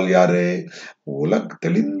 முதலாள் யாரு?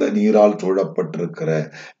 தெளிந்த நீரால் சூழப்பட்டிருக்கிற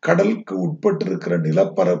கடலுக்கு உட்பட்டிருக்கிற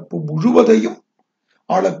நிலப்பரப்பு முழுவதையும்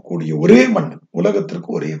ஆளக்கூடிய ஒரே மன்னன், உலகத்திற்கு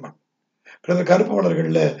ஒரே மன்னன். கடந்த கருப்பு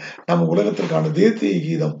மலர்கள்ல நம்ம உலகத்திற்கான தேசிய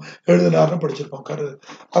கீதம் எழுதினார்னு படிச்சிருப்போம்.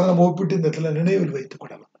 அதை நம்ம ஒப்பிட்டு இந்த இடத்துல நினைவில் வைத்துக்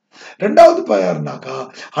கொள்ளலாம். 2வது யாருனாக்கா,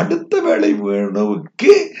 அடுத்த வேளை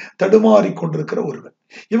உணவுக்கே தடுமாறி கொண்டிருக்கிற ஒருவன்.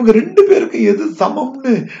 இவங்க 2 பேருக்கு எது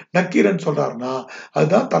சமம்னு நக்கீரன் சொல்றாருன்னா,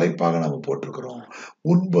 அதுதான் தலைப்பாக நம்ம போட்டிருக்கிறோம்.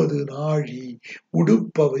 9 நாழி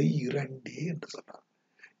உடுப்பவை 2 என்று சொல்றாரு.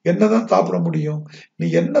 என்னதான் சாப்பிட முடியும்? நீ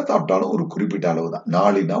என்ன சாப்பிட்டாலும் ஒரு குறிப்பிட்ட அளவு தான்.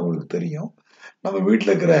 நாழினா உங்களுக்கு தெரியும், நம்ம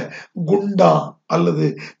வீட்டுல இருக்கிற குண்டா அல்லது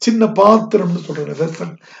சின்ன பாத்திரம்னு சொல்ற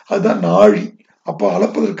வெசல், அதுதான் நாழி. அப்போ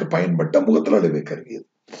அளப்பதற்கு பயன்பட்ட முகத்தில் அளவை கருவி.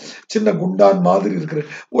 சின்ன குண்டான் மாதிரி இருக்கிற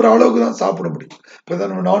ஒரு அளவுக்கு தான் சாப்பிட முடியும். இப்போ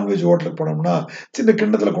நம்ம நான்வெஜ் ஹோட்டலுக்கு போனோம்னா சின்ன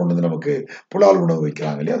கிண்ணத்துல கொண்டு நமக்கு புலால் உணவு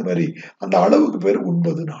வைக்கிறாங்க இல்லையா, அது மாதிரி அந்த அளவுக்கு பேர்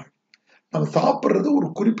 9 நாள். நம்ம சாப்பிட்றது ஒரு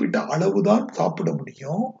குறிப்பிட்ட அளவு தான் சாப்பிட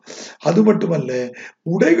முடியும். அது மட்டுமல்ல,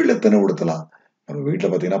 உடைகள் எத்தனை உடுத்தலாம்? நம்ம வீட்டுல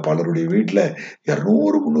பாத்தீங்கன்னா பலருடைய வீட்டுல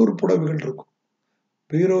 200-300 புடவைகள் இருக்கும்.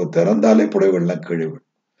 பீரோ திறந்தாலே புடவைகள்லாம் கீழே விடும்.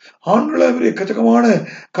 ஆண்களை எக்கச்சக்கமான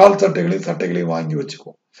கால் சட்டைகளையும் வாங்கி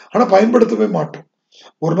வச்சுக்குவோம். ஆனா பயன்படுத்தவே மாட்டோம்.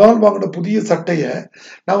 ஒரு நாள் வாங்கின புதிய சட்டைய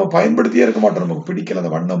நாம பயன்படுத்தியே இருக்க மாட்டோம். நமக்கு பிடிக்கல,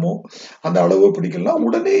 அந்த வண்ணமோ அந்த அளவோ பிடிக்கலாம்,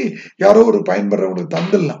 உடனே யாரோ ஒரு பயன்படுறவங்களுக்கு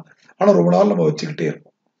தந்துடலாம். ஆனா ரொம்ப நாள் நம்ம வச்சுக்கிட்டே இருப்போம்.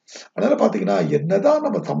 அதனால பாத்தீங்கன்னா, என்னதான்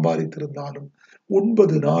நம்ம சம்பாதித்திருந்தாலும்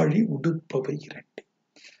 9 நாழி உடுப்பவை 2.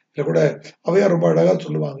 இதுல கூட அவையார் ரொம்ப அழகா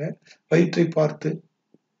சொல்லுவாங்க, வயிற்றை பார்த்து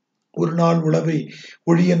ஒரு நாள் உழவை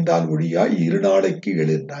ஒழி என்றால் ஒழியாய் 2 நாளைக்கு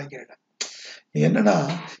எழுந்தாய் ஏழ. என்னன்னா,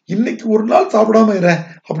 இன்னைக்கு ஒரு நாள் சாப்பிடாம இரு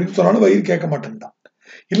அப்படின்னு சொன்னாலும் வயிறு கேட்க மாட்டேன்தான்.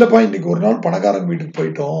 இல்லப்பா இன்னைக்கு ஒரு நாள் பணக்காரங்க வீட்டுக்கு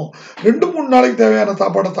போயிட்டோம், 2-3 நாளைக்கு தேவையான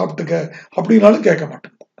சாப்பாடை சாப்பிட்டுக்க அப்படின்னாலும் கேட்க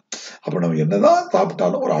மாட்டேன். அப்ப நம்ம என்னதான்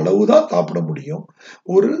சாப்பிட்டாலும் ஒரு அளவுதான் சாப்பிட முடியும்.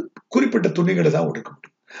 ஒரு குறிப்பிட்ட துணிகளை தான் உடுக்க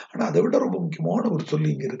முடியும். ஆனா அதை விட ரொம்ப முக்கியமான ஒரு சொல்லி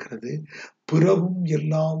இங்க இருக்கிறது, பிறவும்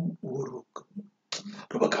எல்லாம் ஊருக்கும்.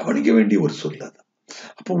 ரொம்ப கவனிக்க வேண்டிய ஒரு சொல் அது.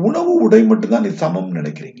 அப்ப உணவு உடை மட்டும்தான் நீ சமம்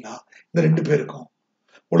நினைக்கிறீங்களா? இந்த 2 பேருக்கும்,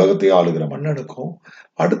 உலகத்தை ஆளுகிற மன்னனுக்கும்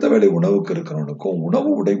அடுத்த வேளை உணவுக்கு இருக்கிறவனுக்கும்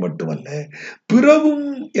உணவு உடை மட்டுமல்ல, பிறவும்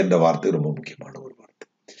என்ற வார்த்தை ரொம்ப முக்கியமான ஒரு வார்த்தை.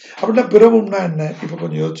 அப்படின்னா பிறவும்னா என்ன? இப்ப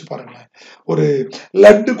கொஞ்சம் யோசிச்சு பாருங்களேன். ஒரு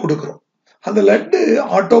லட்டு கொடுக்கிறோம். அந்த லட்டு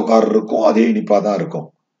ஆட்டோக்காரருக்கும் அதே இனிப்பா தான் இருக்கும்,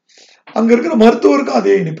 அங்க இருக்கிற மருத்துவருக்கும்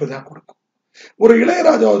அதே இனிப்பு தான் கொடுக்கும். ஒரு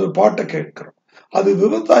இளையராஜா ஒரு பாட்டை கேட்கிறோம், அது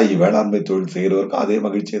விவசாயி வேளாண்மை தொழில் செய்யறவருக்கும் அதே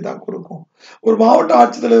மகிழ்ச்சியை தான் கொடுக்கும், ஒரு மாவட்ட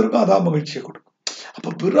ஆட்சித்தலைவருக்கும் அதான் மகிழ்ச்சியை கொடுக்கும்.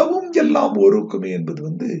 அப்ப பிறவும் எல்லாம் ஒருக்குமே என்பது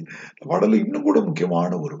பாடல இன்னும் கூட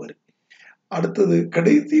முக்கியமான ஒரு வரி. அடுத்தது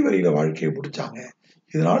கடைசி வரியில வாழ்க்கையை முடிச்சாங்க.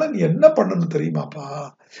 இதனால நீ என்ன பண்ணணும் தெரியுமாப்பா?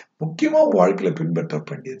 முக்கியமா உன் வாழ்க்கையில பின்பற்ற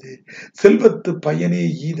வேண்டியது, செல்வத்து பயனே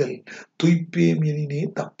ஈதல் துய்ப்பேம் எனினே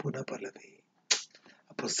தப்புன பலவே.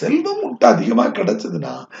 அப்ப செல்வம் உன்ட்டு அதிகமா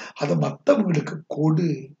கிடைச்சதுன்னா அதை மத்தவங்களுக்கு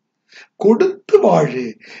கொடுத்து வாழு.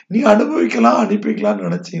 நீ அனுபவிக்கலாம் அனுப்பிக்கலாம்னு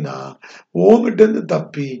நினைச்சீங்கன்னா உன்கிட்ட இருந்து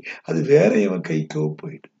தப்பி அது வேற எவன் கைக்கோ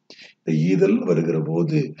போயிடும். இந்த ஈதல் வருகிற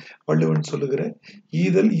போது வள்ளுவன் சொல்லுகிற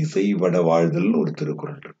ஈதல் இசைவட வாழ்தல் ஒரு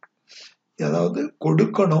திருக்குறள் இருக்கு. அதாவது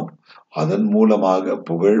கொடுக்கணும், அதன் மூலமாக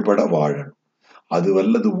புகழ்பட வாழணும், அது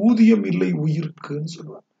வல்லது ஊதியம் இல்லை உயிர்க்குன்னு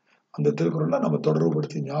சொல்லுவாங்க. அந்த திருக்குறள்ல நம்ம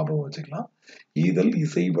தொடர்புபடுத்தி ஞாபகம் வச்சுக்கலாம், ஈதல்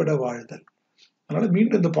இசைவட வாழ்தல். அதனால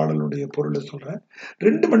மீண்டும் இந்த பாடலுடைய பொருளை சொல்றேன்.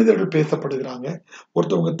 2 மனிதர்கள் பேசப்படுகிறாங்க.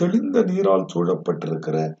 ஒருத்தவங்க தெளிந்த நீரால்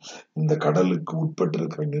சூழப்பட்டிருக்கிற இந்த கடலுக்கு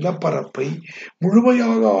உட்பட்டிருக்கிற நிலப்பரப்பை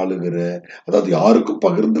முழுமையாக ஆளுகிற, அதாவது யாருக்கும்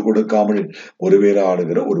பகிர்ந்து கொடுக்காமல் ஒருவேளை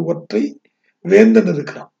ஆளுகிற ஒரு ஒற்றை வேந்தன்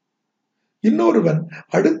இருக்கிறான். இன்னொருவன்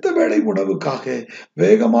அடுத்த வேளை உணவுக்காக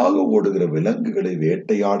வேகமாக ஓடுகிற விலங்குகளை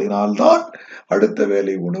வேட்டையாடினால்தான் அடுத்த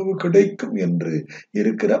வேளை உணவு கிடைக்கும் என்று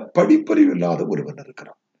இருக்கிற படிப்பறிவு இல்லாத ஒருவன்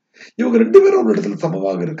இருக்கிறான். இவங்க 2 பேரும் ஒரு இடத்துல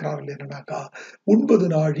சமமாக இருக்கிறார்கள். என்னன்னாக்கா, உண்பது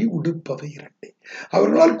நாழி உடுப்பவை 2.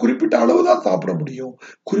 அவர்களால் குறிப்பிட்ட அளவுதான் சாப்பிட முடியும்,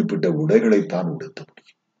 குறிப்பிட்ட உடைகளைத்தான் உடுத்த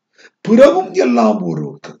முடியும். பிறவும் எல்லாம் ஒரு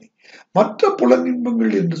ஒற்றுமை. மற்ற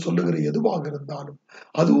புலனின்பங்கள் என்று சொல்லுகிற எதுவாக இருந்தாலும்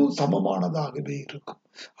அதுவும் சமமானதாகவே இருக்கும்.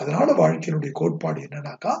 அதனால வாழ்க்கையினுடைய கோட்பாடு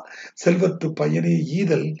என்னன்னாக்கா, செல்வத்து பயனே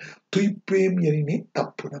ஈதல் துய்ப்பேம் எனினே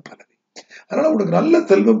தப்புன பலவே. அதனால உனக்கு நல்ல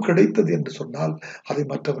செல்வம் கிடைத்தது என்று சொன்னால் அதை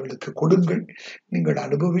மற்றவர்களுக்கு கொடுங்கள். நீங்கள்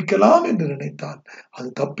அனுபவிக்கலாம் என்று நினைத்தால் அது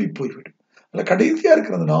தப்பி போய்விடும். அதுல கடைசியா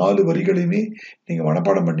இருக்கிற அந்த 4 வரிகளையுமே நீங்க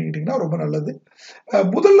மனப்பாடம் பண்ணிக்கிட்டீங்கன்னா ரொம்ப நல்லது.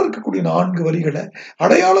 முதல்ல இருக்கக்கூடிய 4 வரிகளை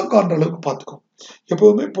அடையாளம் காண்ற அளவுக்கு பார்த்துக்கோங்க.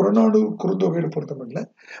 எப்பவுமே புறநானூறு குறுந்தொகையில பொறுத்தமட்டில்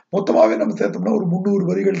மொத்தமாவே நம்ம சேர்த்தோம்னா ஒரு 300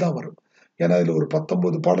 வரிகள் தான் வரும். ஏன்னா இதுல ஒரு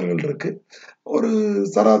 19 பாடல்கள் இருக்கு. ஒரு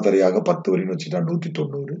சராசரியாக 10 வரின்னு வச்சுட்டா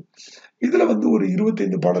 190. இதுல ஒரு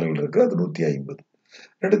 25 பாடல்கள் இருக்கு, அது 150.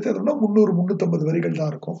 ரெண்டு சேர்த்தோம்னா 300 350 வரிகள்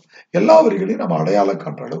தான் இருக்கும். எல்லா வரிகளையும் நம்ம அடையாளம்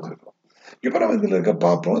காண்ற அளவுக்கு இருக்கும். இப்ப நம்ம இதுல இருக்க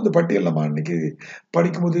பார்ப்போம். இந்த பட்டியல் நம்ம அன்னைக்கு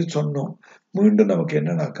படிக்கும் போது சொன்னோம். மீண்டும் நமக்கு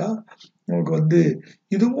என்னன்னாக்கா, நமக்கு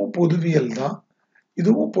இதுவும் பொதுவியல் தான்,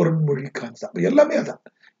 இதுவும் பொருண்மொழி காஞ்சி தான், எல்லாமே அதான்.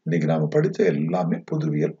 இன்னைக்கு நாம படிச்ச எல்லாமே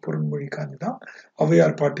பொதுவியல் பொருண்மொழி காஞ்சி தான்.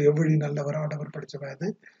 ஔவையார் பாட்டு எவ்வழி நல்லவர் ஆடவர் படிச்சவன் அது.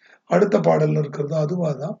 அடுத்த பாடல்ல இருக்கிறது அதுவும்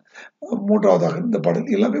அதான். மூன்றாவதாக இந்த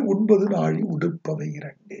பாடல் எல்லாமே உண்பது நாழி உடுப்பவை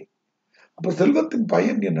 2. அப்ப செல்வத்தின்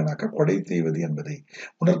பயன் என்னன்னாக்கா, கொடை செய்வது என்பதை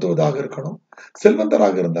உணர்த்துவதாக இருக்கணும்.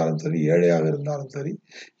 செல்வந்தராக இருந்தாலும் சரி, ஏழையாக இருந்தாலும் சரி,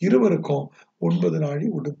 இருவருக்கும் 9 நாழி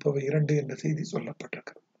உடுப்பவை 2 என்ற செய்தி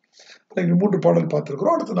சொல்லப்பட்டிருக்கிறது. 3 பாடல்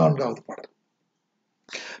பார்த்திருக்கிறோம். அடுத்து 4வது பாடல்.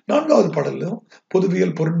 4வது பாடலும்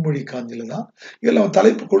பொதுவியல் பொருண்மொழி காஞ்சில தான். இதெல்லாம்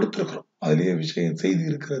தலைப்பு கொடுத்திருக்கிறோம், அதுலயே விஷயம் செய்தி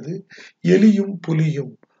இருக்கிறது. எலியும்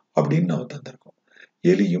புலியும் அப்படின்னு நம்ம தந்திருக்கோம்.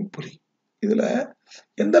 எலியும் புலி, இதுல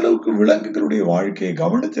எந்த அளவுக்கு விலங்குகளுடைய வாழ்க்கையை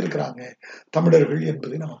கவனிச்சிருக்கிறாங்க தமிழர்கள்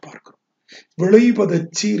என்பதை நம்ம பார்க்கிறோம். விளைவத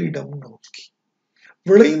சீரிடம் நோக்கி,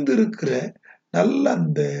 விளைந்திருக்கிற நல்ல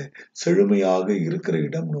அந்த செழுமையாக இருக்கிற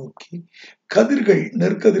இடம் நோக்கி கதிர்கள்,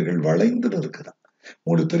 நெற்கதிர்கள் வளைந்து நிற்குதான்.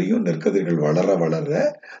 உங்களுக்கு தெரியும், நெற்கதிர்கள் வளர வளர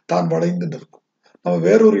தான் வளைந்து நிற்கும். நம்ம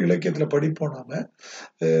வேறொரு இலக்கியத்துல படிப்போம். நாம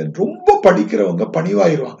ரொம்ப படிக்கிறவங்க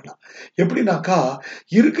பணிவாயிருவாங்களாம். எப்படின்னாக்கா,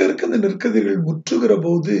 இருக்க இந்த நெற்கதிர்கள் முற்றுகிற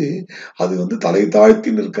போது அது தலை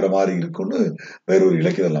தாழ்த்தி நிற்கிற மாதிரி இருக்கும்னு வேறொரு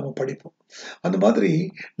இலக்கியத்தில் நம்ம படிப்போம். அந்த மாதிரி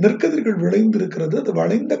நெற்கதிர்கள் விளைந்து இருக்கிறது, அது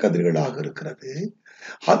வளைந்த கதிர்களாக இருக்கிறது.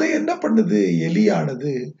 அதை என்ன பண்ணுது,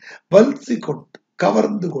 எலியானது வல்சி கொண்டு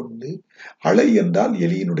கவர்ந்து கொண்டு, அலை என்றால்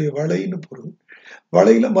எலியினுடைய வளைன்னு பொருள்.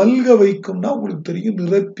 வளையில மல்க வைக்கும்னா உங்களுக்கு தெரியும்,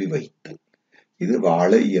 நிரப்பி வைத்தல். இது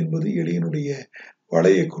வளை என்பது எலியினுடைய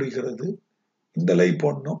வளையை குறிக்கிறது. இந்த லை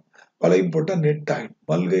போடணும், வளையும் போட்டா நெட் ஆயிடும்.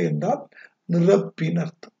 மல்கை என்றால் நிரப்பின்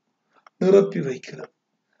அர்த்தம், நிரப்பி வைக்கிறது.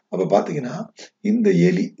 அப்ப பாத்தீங்கன்னா இந்த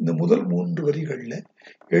எலி இந்த முதல் 3 வரிகள்ல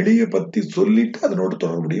எலியை பத்தி சொல்லிட்டு அதனோடு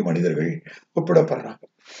தொடர்புடைய மனிதர்கள் ஒப்பிடப்படுறாங்க.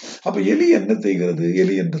 அப்ப எலி என்ன செய்கிறது?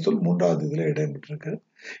 எலி என்ற சொல் 3வது இதுல இடம்பெற்றிருக்கு.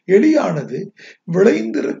 எலியானது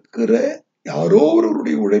விளைந்திருக்கிற யாரோ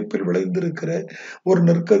ஒருவருடைய உழைப்பில் விளைந்திருக்கிற ஒரு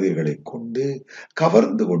நெற்கதிர்களை கொண்டு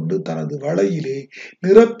கவர்ந்து கொண்டு தனது வலையிலே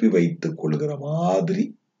நிரப்பி வைத்துக் கொள்கிற மாதிரி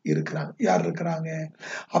இருக்கிறாங்க. யார் இருக்கிறாங்க?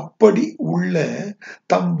 அப்படி உள்ள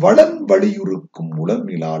தம் வளன் வலியுறுக்கும்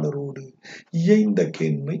உளமிலாளரோடு இயைந்த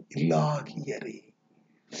கேண்மை இல்லாகியரே.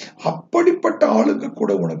 அப்படிப்பட்ட ஆளுங்க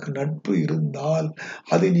கூட உனக்கு நட்பு இருந்தால்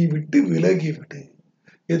அதை நீ விட்டு விலகிவிடு.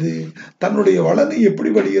 எது? தன்னுடைய வளனை எப்படி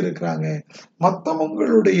வெளியிருக்கிறாங்க?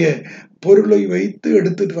 மற்றவங்களுடைய பொருளை வைத்து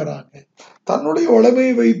எடுத்துட்டு வராங்க. தன்னுடைய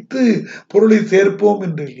வளமையை வைத்து பொருளை சேர்ப்போம்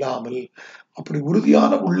என்று இல்லாமல் அப்படி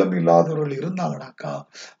உறுதியான உள்ளம் இல்லாதவர்கள் இருந்தாங்கனாக்கா,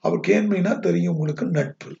 அவர் கேண்மைனா தெரியும் உங்களுக்கு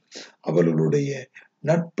நட்பு. அவர்களுடைய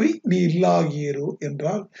நட்பை நீ இல்லாகியரோ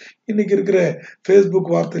என்றால் இன்னைக்கு இருக்கிற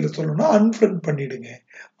பேஸ்புக் வார்த்தையில சொல்லணும்னா அன்ஃப்ரெண்ட் பண்ணிடுங்க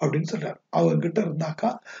அப்படின்னு சொல்றாரு. அவங்க கிட்ட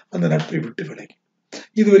இருந்தாக்கா அந்த நட்பை விட்டு விலகி.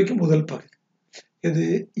 இது வரைக்கும் முதல் பகுதி. இது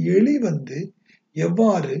எலி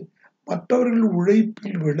எவ்வாறு மற்றவர்கள்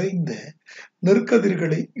உழைப்பில் விளைந்த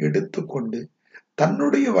நெற்கதிர்களை எடுத்துக்கொண்டு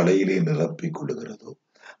தன்னுடைய வலையிலே நிரப்பிக் கொள்ளுகிறதோ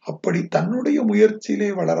அப்படி தன்னுடைய முயற்சியிலே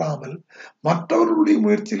வளராமல் மற்றவர்களுடைய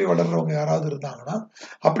முயற்சியிலே வளர்றவங்க யாராவது இருந்தாங்கன்னா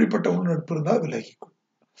அப்படிப்பட்ட நட்பு இருந்தா விலகிக்கும்.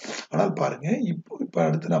 ஆனால் பாருங்க, இப்ப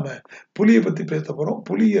அடுத்து நம்ம புலியை பத்தி பேச போறோம்.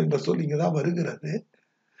 புலி என்ற சொல் இங்கதான் வருகிறது.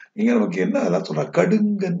 இங்க நமக்கு என்ன அதெல்லாம் சொல்ற?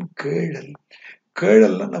 கடுங்கன் கேழல்.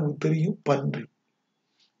 கேழல்னா நமக்கு தெரியும் பன்றி.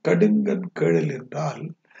 கடுங்கன் கேழல் என்றால்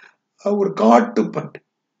ஒரு காட்டு பன்றி,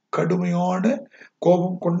 கடுமையான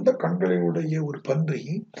கோபம் கொண்ட கண்களுடைய ஒரு பன்றி.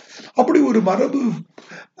 அப்படி ஒரு மரபு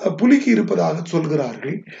புலிக்கு இருப்பதாக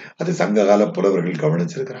சொல்கிறார்கள். அது சங்ககால புலவர்கள்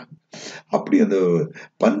கவனிச்சிருக்கிறாங்க. அப்படி அந்த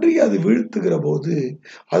பன்றி அது வீழ்த்துகிற போது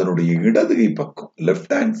அதனுடைய இடதுகை பக்கம்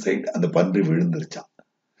லெப்ட் ஹேண்ட் சைடு அந்த பன்றி விழுந்துருச்சா.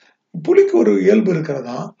 புலிக்கு ஒரு இயல்பு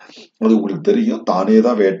இருக்கிறதா, அது உங்களுக்கு தெரியும்,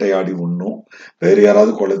 தானேதான் வேட்டையாடி உண்ணும். வேற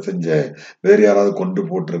யாராவது கொலை செஞ்ச, வேற யாராவது கொண்டு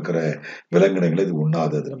போட்டிருக்கிற விலங்கினங்களை இது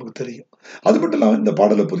உண்ணாது, அது நமக்கு தெரியும். அது மட்டும் இல்லாம இந்த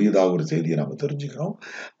பாடல புதியதாக ஒரு செய்தியை நம்ம தெரிஞ்சுக்கிறோம்.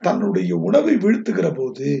 தன்னுடைய உணவை வீழ்த்துகிற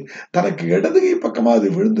போது தனக்கு இடதுகை பக்கமா அது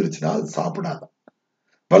விழுந்துருச்சுன்னா அது சாப்பிடாதான்,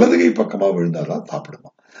 வலதுகை பக்கமா விழுந்தாதான்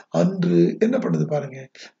சாப்பிடுமா. அன்று என்ன பண்ணுது பாருங்க,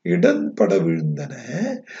 இடன்பட விழுந்தன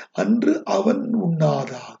அன்று அவன்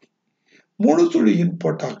உண்ணாதாக. முழு சுழியின்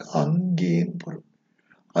போட்டாக்க அங்கேன் பொருள்.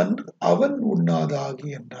 அன்று அவன் உண்ணாதாகி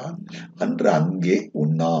என்றால் அன்று அங்கே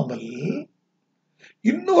உண்ணாமல்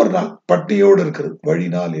இன்னொரு நாள் பட்டியோடு இருக்கிறது. வழி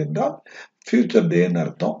நாள் என்றால் ஃபியூச்சர் டேன்னு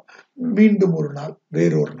அர்த்தம். மீண்டும் ஒரு நாள்,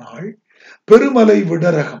 வேறொரு நாள். பெருமலை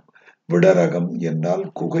விடரகம். விடரகம் என்றால்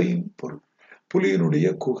குகையின் பொருள். புலியினுடைய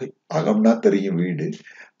குகை. அகம்னா தெரியும் வீடு.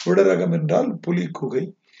 விடரகம் என்றால் புலி குகை.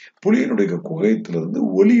 புலியினுடைய குகையத்திலிருந்து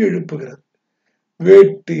ஒலி எழுப்புகிறது.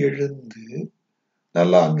 வேட்டு எழுந்து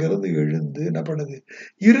நல்லா அங்கிருந்து எழுந்து என்ன பண்ணுது?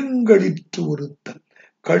 இருங்களிற்று ஒருத்தல்.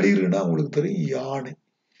 களிறுனா உங்களுக்கு தெரியும் யானை.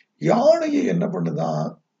 யானையை என்ன பண்ணுதான்,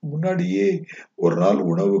 முன்னாடியே ஒரு நாள்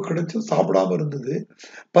உணவு கிடைச்சு சாப்பிடாம இருந்தது,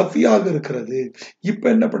 பசியாக இருக்கிறது.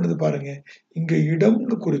 இப்ப என்ன பண்ணுது பாருங்க, இங்க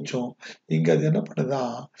இடம்னு குறிச்சோம், இங்க அது என்ன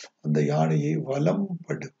பண்ணுதான், அந்த யானையை வலம்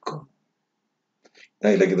படுக்கும்.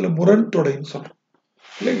 இலக்கியத்துல முரண் தொடைன்னு சொல்றோம்.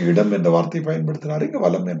 இடம் என்ற வார்த்தை பயன்படுத்தினார், இங்க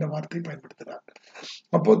வலம் என்ற வார்த்தை பயன்படுத்தினார்.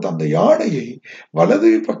 அப்போ அந்த யானையை வலது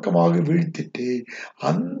பக்கமாக வீழ்த்திட்டு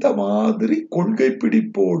அந்த மாதிரி கொள்கை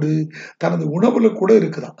பிடிப்போடு தனது உணவுல கூட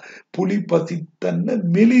இருக்குதான். புலி பசித்தன்ன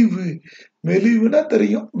மெலிவு. மெலிவுனா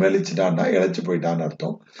தெரியும், மெலிச்சுட்டான்னா இழைச்சு போயிட்டான்னு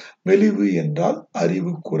அர்த்தம். மெலிவு என்றால்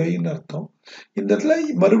அறிவு குறைன்னு அர்த்தம். இந்த இடத்துல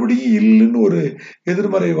மறுபடியும் இல்லுன்னு ஒரு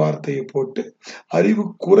எதிர்மறை வார்த்தையை போட்டு அறிவு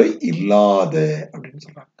குறை இல்லாத அப்படின்னு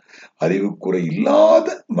சொல்றாங்க. அறிவுக்குறை இல்லாத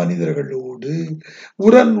மனிதர்களோடு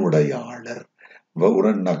உரனுடையாளர்.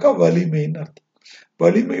 உரன்னாக்கா வலிமைன்னு அர்த்தம்.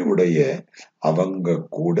 வலிமை உடைய அவங்க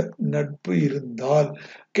கூட நட்பு இருந்தால்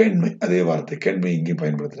கேண்மை, அதே வார்த்தை கேண்மை இங்கே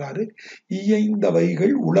பயன்படுத்துறாரு.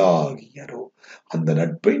 இயைந்தவைகள் உலாகியரோ, அந்த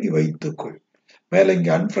நட்பை நீ வைத்துக்கொள். மேல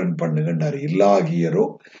இங்க அன்ஃப்ரெண்ட் பண்ணுங்கன்னாரு. இல்லாகியரோ,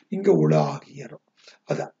 இங்க உலாகியரோ.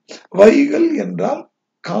 அதான் வைகள் என்றால்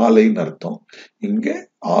காலைன்னு அர்த்தம். இங்க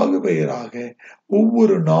ஆகு பெயராக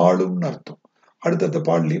ஒவ்வொரு நாளும் அர்த்தம். அடுத்தடுத்த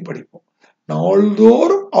பாடலையும் படிப்போம்.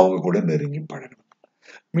 நாள்தோறும் அவங்க கூட நெருங்கி பழகணும்.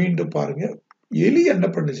 மீண்டும் பாருங்க, எலி என்ன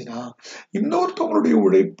பண்ணுச்சுன்னா இன்னொருத்தவங்களுடைய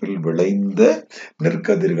உழைப்பில் விளைந்த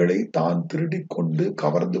நெற்கதிர்களை தான் திருடி கொண்டு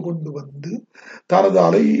கவர்ந்து கொண்டு வந்து தனது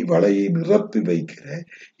வலையை நிரப்பி வைக்கிற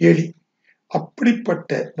எலி.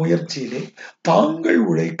 அப்படிப்பட்ட முயற்சியிலே தாங்கள்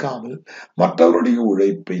உழைக்காமல் மற்றவருடைய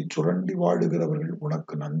உழைப்பை சுரண்டி வாடுகிறவர்கள்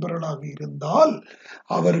உனக்கு நண்பர்களாக இருந்தால்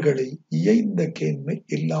அவர்களை இயைந்த கேண்மை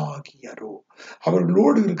இல்லாகியரோ,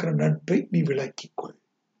 அவர்களோடு இருக்கிற நட்பை நீ விலக்கிக்கொள்.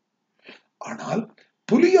 ஆனால்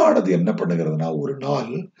புலியானது என்ன பண்ணுகிறதுனா, ஒரு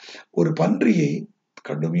நாள் ஒரு பன்றியை,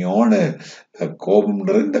 கடுமையான கோபம்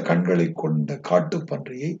நிறைந்த கண்களை கொண்ட காட்டு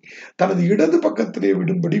பன்றியை தனது இடது பக்கத்திலே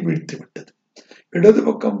விடும்படி வீழ்த்தி விட்டது. இடது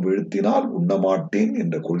பக்கம் வீழ்த்தினால் உண்ணமாட்டேன்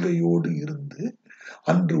என்ற கொள்கையோடு இருந்து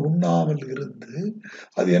அன்று உண்ணாமல் இருந்து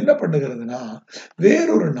அது என்ன பண்ணுகிறதுனா,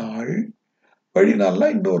 வேறொரு நாள் வழி நாள்னா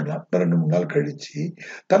இன்னொரு நாள் 2-3 நாள் கழிச்சு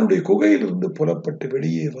தன்னுடைய குகையிலிருந்து புறப்பட்டு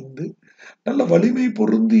வெளியே வந்து நல்ல வலிமை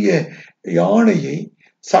பொருந்திய யானையை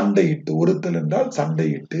சண்டையிட்டு, ஒருத்தல் என்றால்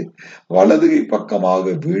சண்டையிட்டு வலதுகை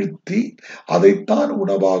பக்கமாக வீழ்த்தி அதைத்தான்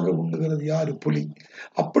உணவாக உண்ணுகிறது யாரு? புலி.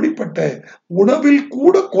 அப்படிப்பட்ட உணவில்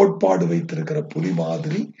கூட கோட்பாடு வைத்திருக்கிற புலி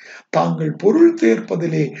மாதிரி தாங்கள் பொருள்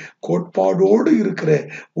சேர்ப்பதிலே கோட்பாடோடு இருக்கிற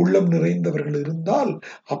உள்ளம் நிறைந்தவர்கள் இருந்தால்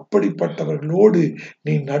அப்படிப்பட்டவர்களோடு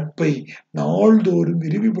நீ நட்பை நாள்தோறும்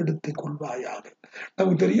விரிவுபடுத்திக் கொள்வாயாக.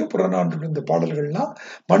 நமக்கு தெரியும், புறநானூறு இந்த பாடல்கள்லாம்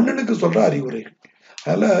மன்னனுக்கு சொல்ற அறிவுரைகள்.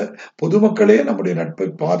 அதனால பொதுமக்களே நம்முடைய நட்பை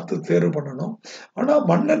பார்த்து தேர்வு பண்ணணும். ஆனா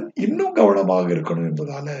மன்னன் இன்னும் கவனமாக இருக்கணும்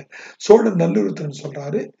என்பதால சோழன் நல்லுறுத்தன்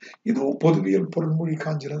சொல்றாரு. இதுவும் பொதுவியல் பொருள்மொழி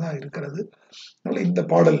காஞ்சில தான் இருக்கிறது. அதனால இந்த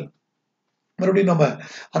பாடல் மறுபடியும் நம்ம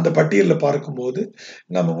அந்த பட்டியல்ல பார்க்கும்போது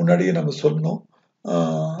நம்ம முன்னாடியே நம்ம சொன்னோம்.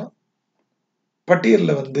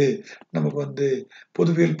 பட்டியல்ல நமக்கு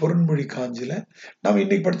பொதுவியல் பொருண்மொழி காஞ்சில நம்ம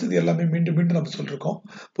இன்னைக்கு படிச்சது எல்லாமே மீண்டும் மீண்டும் நம்ம சொல்லிருக்கோம்.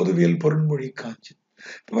 பொதுவியல் பொருண்மொழி காஞ்சி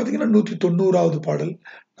இப்ப பாத்தீங்கன்னா 190வது பாடல்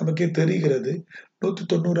நமக்கே தெரிகிறது.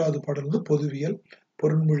 190வது பாடல் பொதுவியல்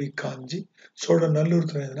பொருண்மொழி காஞ்சி. சோழ நல்லூர்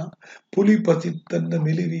புலி பசித்தன்ன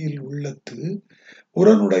மெலிவியில் உள்ளத்து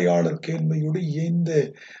உரனுடையாளர் கேண்மையோடு ஏந்த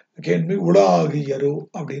கேண்மை உலாகியரோ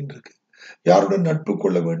அப்படின்னு இருக்கு. யாருடன் நட்பு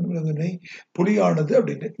கொள்ள வேண்டும் என்பதனை புலியானது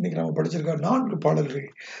அப்படின்னு இன்னைக்கு நம்ம படிச்சிருக்க 4 பாடல்கள்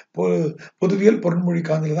பொதுவியல் பொருண்மொழி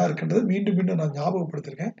காஞ்சில தான் இருக்கின்றது. மீண்டும் மீண்டும் நான்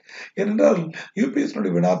ஞாபகப்படுத்திருக்கேன். ஏனென்றால்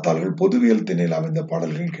யூபிஎஸ்னுடைய வினாத்தாள்கள் பொதுவியல் திணையில் அமைந்த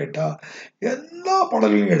பாடல்கள் கேட்டா எல்லா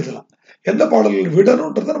பாடல்களையும் எழுதலாம். எந்த பாடல்கள்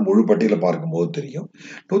விடணும்ன்றத முழு பட்டியல பார்க்கும்போது தெரியும்.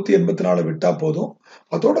 184 விட்டா போதும்.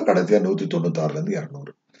 அதோட கடைசியா 196ல இருந்து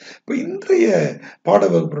 200. இப்ப இன்றைய பாட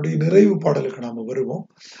வகுப்பினுடைய நிறைவு பாடலுக்கு நாம வருவோம்.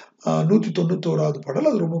 191வது பாடல்.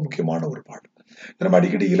 அது ரொம்ப முக்கியமான ஒரு பாடல். நம்ம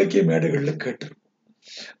அடிக்கடி இலக்கிய மேடைகள்ல கேட்டிருப்போம்.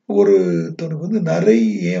 ஒருத்தனுக்கு நரை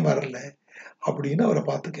ஏன் வரல அப்படின்னு அவரை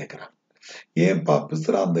பார்த்து கேட்கிறாங்க. ஏன்பா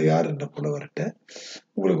பிசிராந்தையார் என்ற புலவர்கிட்ட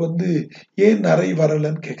உங்களுக்கு ஏன் நரை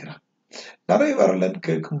வரலன்னு கேட்கிறாங்க. நரை வரலன்னு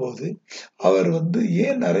கேட்கும்போது அவர்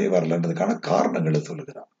ஏன் நரை வரலன்றதுக்கான காரணங்களை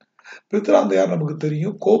சொல்லுகிறார். பிசிராந்தையார் நமக்கு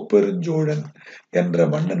தெரியும், கோப்பெருஞ்சோழன் என்ற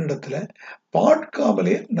மன்னனிடத்துல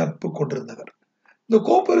பார்க்காமலே நட்பு கொண்டிருந்தவர். இந்த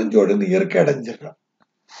கோப்பெருஞ்சோழன் இயற்கை அடைஞ்சிடறார்.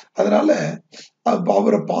 அதனால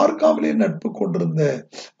அவரை பார்க்காமலே நட்பு கொண்டிருந்த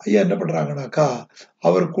ஐயா என்ன பண்றாங்கன்னாக்கா,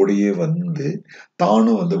 அவர் கூடயே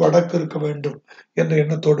தானும் வடக்கு இருக்க வேண்டும் என்ற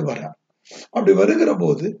எண்ணத்தோடு வர்றார். அப்படி வருகிற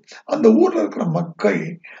போது அந்த ஊர்ல இருக்கிற மக்கள்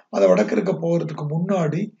அதை வடக்கு இருக்க போறதுக்கு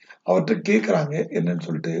முன்னாடி அவர்கிட்ட கேட்கிறாங்க, என்னன்னு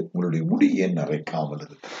சொல்லிட்டு, உங்களுடைய முடி ஏன் நரைக்காமல்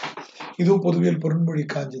இருக்கு? இதுவும் பொதுவியல் பொருண்மொழி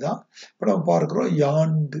காஞ்சிதான். இப்ப நம்ம பார்க்கிறோம்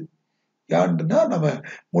யாண்டு. யாண்டுன்னா நம்ம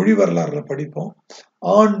மொழி வரலாறுல படிப்போம்.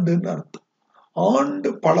 ஆண்டுன்னு அர்த்தம்.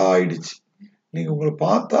 ஆண்டு பல ஆயிடுச்சு. நீங்க உங்களை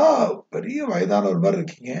பார்த்தா பெரிய வயதானவர் மாதிரி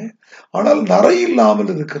இருக்கீங்க, ஆனால் நரை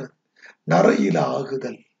இல்லாமல் இருக்கிறது. நரையில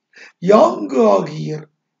ஆகுதல். யாங்கு ஆகியர்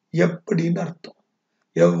எப்படின்னு அர்த்தம்.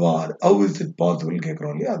 எவ்வாறு, how is it possible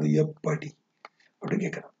கேட்கிறோம் இல்லையா, அது எப்படி அப்படின்னு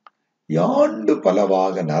கேட்கிறோம். யாண்டு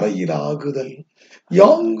பலவாக நரையில ஆகுதல்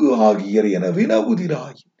யாங்கு ஆகியர் என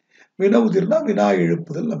வினவுதிராகி. வினவுதிர்னா வினா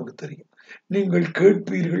எழுப்புதல் நமக்கு தெரியும். நீங்கள்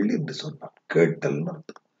கேட்பீர்கள் என்று சொன்னார். கேட்டல்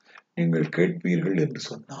அர்த்தம். நீங்கள் கேட்பீர்கள் என்று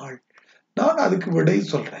சொன்னால் நான் அதுக்கு விடை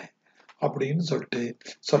சொல்றேன் அப்படின்னு சொல்லிட்டு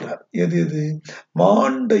சொல்றார். எது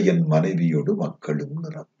மாண்ட என் மனைவியோடு மக்களும்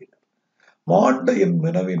நிரம்பினர். மாண்ட என்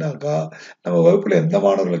மனைவினாக்கா, நம்ம வகுப்புல எந்த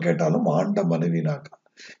மாணவர்களை கேட்டாலும் மாண்ட மனைவினாக்கா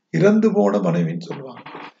இறந்து போன மனைவின்னு சொல்லுவாங்க.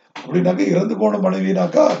 அப்படின்னாக்கா இறந்து போன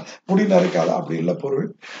மனைவினாக்கா முடி நரைக்காதா, அப்படி இல்ல பொருள்.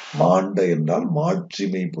 மாண்ட என்றால்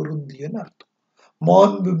மாட்சிமை பொருந்தியன்னு அர்த்தம்.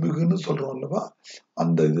 மாண்பு மிகுன்னு சொல்றோம் அல்லவா,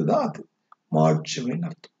 அந்த இதுதான் அது மாட்சிமைன்னு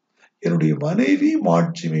அர்த்தம். என்னுடைய மனைவி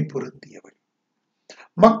மாட்சிமை பொருந்தியவள்.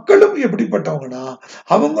 மக்களும் எப்படிப்பட்டவங்கன்னா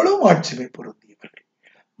அவங்களும் மாட்சிமை பொருந்தியவர்கள்.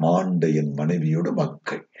 மாண்ட என் மனைவியோடு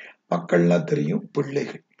மக்கள். மக்கள்லாம் தெரியும்,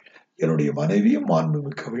 பிள்ளைகள். என்னுடைய மனைவியும் மாண்பு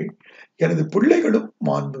மிக்கவள், எனது பிள்ளைகளும்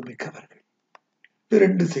மாண்பு மிக்கவர்கள். இது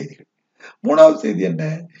 2 செய்திகள். 3வது செய்தி என்ன?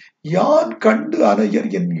 யான் கண்டு அனையர்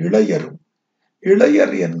என் இளையரும்.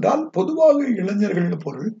 இளையர் என்றால் பொதுவாக இளைஞர்கள்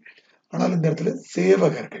பொருள். ஆனால் இந்த இடத்துல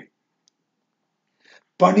சேவகர்கள்,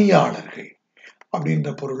 பணியாளர்கள் அப்படின்ற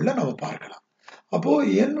பொருள்ல நம்ம பார்க்கலாம். அப்போ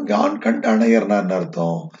யான் கண்டு அனையர்னா என்ன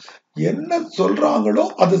அர்த்தம்? என்ன சொல்றாங்களோ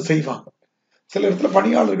அதை செய்வாங்க. சில இடத்துல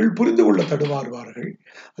பணியாளர்கள் புரிந்து கொள்ள தடுமாறுவார்கள்.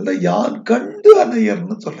 அந்த யான் கண்டு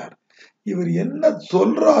அனையர்னு சொல்றாரு. இவர் என்ன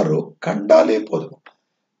சொல்றாரோ கண்டாலே போதும்,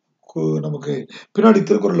 நமக்கு பின்னாடி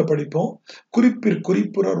திருக்குறள்ல படிப்போம்.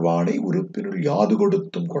 குறிப்புறர் வாணை உறுப்பினுள் யாது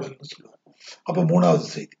கொடுத்தும் குடல்னு சொல்லுவார். அப்ப 3வது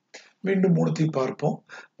செய்தி. மீண்டும் 3த்தையும் பார்ப்போம்.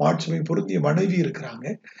 மாட்சிமை பொருந்திய மனைவி இருக்கிறாங்க,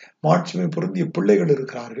 மாட்சிமை பொருந்திய பிள்ளைகள்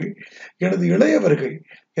இருக்கிறார்கள், எனது இளையவர்கள்,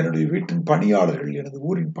 என்னுடைய வீட்டின் பணியாளர்கள், எனது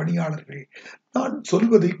ஊரின் பணியாளர்கள் நான்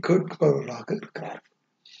சொல்வதை கேட்பவர்களாக இருக்கிறார்கள்.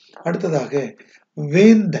 அடுத்ததாக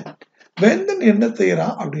வேந்தன். வேந்தன் என்ன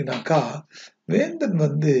செய்யறான் அப்படின்னாக்கா, வேந்தன்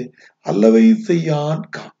அல்லவை செய்யான்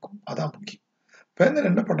காக்கும். அதான் முக்கியம். வேந்தன்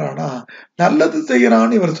என்ன பண்றான்னா, நல்லது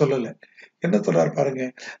செய்யறான்னு இவர் சொல்லல. என்ன சொல்றாரு பாருங்க,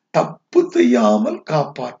 தப்பு செய்யாமல்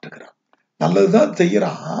காப்பாற்றுகிறான். நல்லதுதான்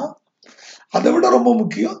செய்யறான், அதை விட ரொம்ப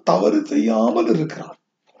முக்கியம் தவறு செய்யாமல் இருக்கிறான்.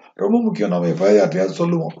 ரொம்ப முக்கியம். நம்ம எப்ப யார்ட்டையாவது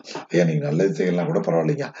சொல்லுவோம், ஐயா நீங்க நல்லது செய்யலாம் கூட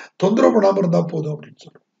பரவாயில்லைங்க, தொந்தரவு பண்ணாம இருந்தா போதும் அப்படின்னு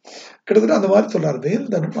சொல்லுவோம். கிட்டத்தட்ட அந்த மாதிரி சொல்றாரு.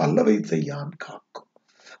 வேந்தனும் அல்லவை செய்யான் காக்கும்.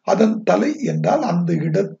 அதன் தலை என்றால் அந்த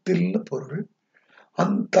இடத்தில் பொருள்.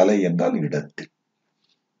 அந்த தலை என்றால் இடத்தில்.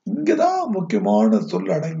 இங்கதான் முக்கியமான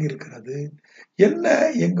சொல் அடங்கி இருக்கிறது. என்ன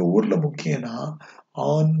எங்க ஊர்ல முக்கியம்னா,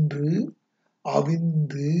 ஆன்று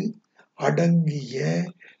அவிந்து அடங்கிய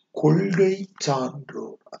கொள்கை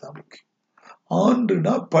சான்றோர். அதான் முக்கியம்.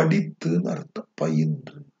 ஆன்றுனா படித்துன்னு அர்த்தம்,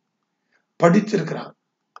 பயின்று படிச்சிருக்கிறாங்க.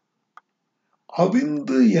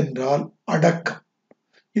 அவிந்து என்றால் அடக்கம்.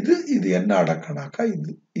 இது என்ன அடக்கனாக்கா,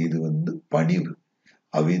 இது பணிவு.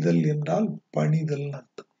 அவிதல் என்றால் பணிதல்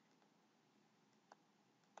அர்த்தம்.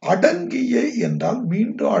 அடங்கிய என்றால்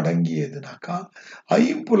மீண்டும் அடங்கியதுனாக்கா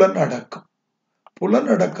ஐம்புலன் அடக்கம்,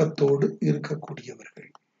 புலனடக்கத்தோடு இருக்கக்கூடியவர்கள்.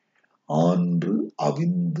 ஆன்று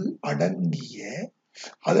அவிந்து அடங்கிய,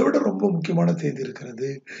 அதை விட ரொம்ப முக்கியமான செய்தி இருக்கிறது,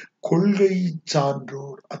 கொள்கை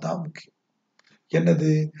சான்றோர். அதான் முக்கியம்.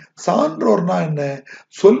 என்னது சான்றோர்னா என்ன,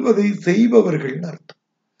 சொல்வதை செய்பவர்கள் அர்த்தம்.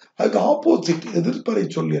 அதுக்கு ஆப்போசிட் எதிர்ப்பறை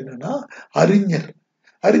சொல் என்னன்னா அறிஞர்.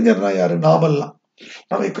 அறிஞர்னா யாரு, நாமெல்லாம்.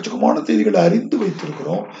 நம்ம எக்கச்சக்கமான செய்திகளை அறிந்து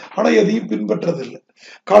வைத்திருக்கிறோம், ஆனா எதையும் பின்பற்றதில்லை.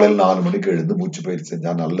 காலையில் 4 மணிக்கு எழுந்து மூச்சு பயிற்சி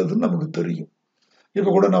செஞ்சா நல்லதுன்னு நமக்கு தெரியும். இப்ப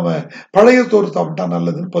கூட நம்ம பழைய சோறு சாப்பிட்டா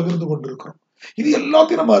நல்லதுன்னு பகிர்ந்து கொண்டிருக்கிறோம். இது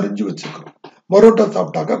எல்லாத்தையும் நம்ம அறிஞ்சு வச்சிருக்கிறோம். பரோட்டா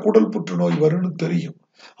சாப்பிட்டாக்கா குடல் புற்றுநோய் வரும்னு தெரியும்,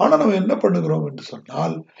 ஆனா நம்ம என்ன பண்ணுகிறோம் என்று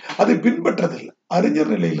சொன்னால் அதை பின்பற்றதில்லை,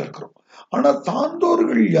 அறிஞர் நிலையில இருக்கிறோம். ஆனா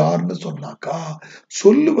சான்றோர்கள் யாருன்னு சொன்னாக்கா,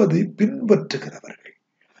 சொல்லுவதை பின்பற்றுகிறவர்கள்.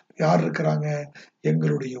 யார் இருக்கிறாங்க,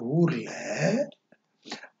 எங்களுடைய ஊர்ல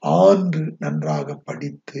ஆன்று நன்றாக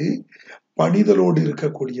படித்து பணிதலோடு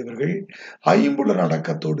இருக்கக்கூடியவர்கள், ஐம்புலன்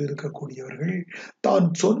அடக்கத்தோடு இருக்கக்கூடியவர்கள், தான்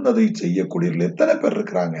சொன்னதை செய்யக்கூடியவர்கள் எத்தனை பேர்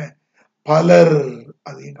இருக்கிறாங்க, பலர்.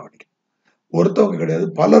 அதையும் கவனிக்கணும். ஒருத்தவங்க கிடையாது,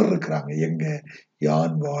 பலர் இருக்கிறாங்க. எங்க,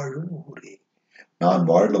 யான் வாழும் ஊரே. நான்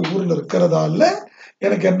வாழ ஊர்ல இருக்கிறதால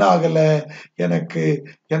எனக்கு என்ன ஆகல, எனக்கு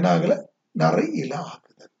என்ன ஆகல, நரை இல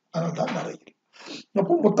ஆகுதல். அதனால்தான் நரை.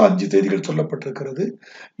 அப்போ மொத்தம் 5 செய்திகள் சொல்லப்பட்டிருக்கிறது.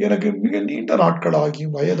 எனக்கு மிக நீண்ட நாட்கள்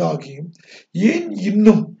ஆகியும் வயதாகியும் ஏன்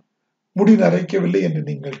இன்னும் முடி நரைக்கவில்லை என்று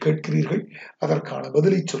நீங்கள் கேட்கிறீர்கள். அதற்கான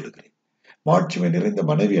பதிலை சொல்லுகிறேன். மாட்சிமை நிறைந்த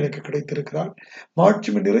மனைவி எனக்கு கிடைத்திருக்கிறாள்,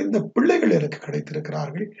 மாட்சிமை நிறைந்த பிள்ளைகள் எனக்கு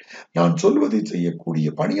கிடைத்திருக்கிறார்கள், நான் சொல்வதை செய்யக்கூடிய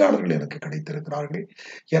பணியாளர்கள் எனக்கு கிடைத்திருக்கிறார்கள்.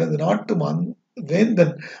 எனது நாட்டு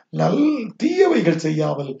வேந்தன் தீயவைகள்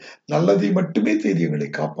செய்யாமல் நல்லதை மட்டுமே செய்து எங்களை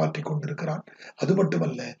காப்பாற்றிக் கொண்டிருக்கிறான். அது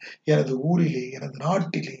மட்டுமல்ல, எனது ஊரிலே, எனது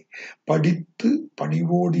நாட்டிலே படித்து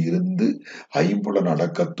பணிவோடு இருந்து ஐம்புலன்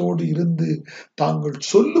அடக்கத்தோடு இருந்து தாங்கள்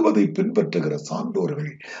சொல்லுவதை பின்பற்றுகிற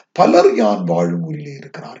சான்றோர்கள் பலர் யான் வாழும் ஊரிலே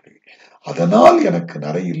இருக்கிறார்கள். அதனால் எனக்கு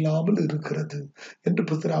நரை இல்லாமல் இருக்கிறது என்று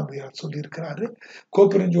பிசிராந்தையார் சொல்லியிருக்கிறாரு.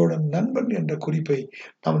 கோப்பெருஞ்சோழன் நண்பன் என்ற குறிப்பை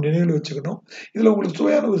நாம் நினைவில் வச்சுக்கணும். இதுல உங்களுக்கு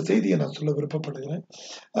சுவையான ஒரு செய்தியை நான் சொல்ல விருப்பப்படுகிறேன்.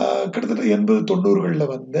 கிட்டத்தட்ட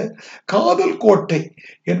 80-90களில் வந்த காதல் கோட்டை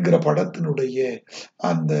என்கிற படத்தினுடைய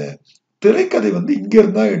அந்த திரைக்கதை இங்க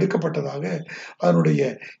இருந்தா எடுக்கப்பட்டதாக அதனுடைய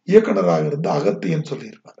இயக்குனராக இருந்த அகத்தியன்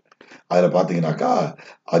சொல்லியிருப்பார். அதுல பாத்தீங்கன்னாக்கா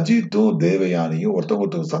அஜித்தும் தேவயானியும்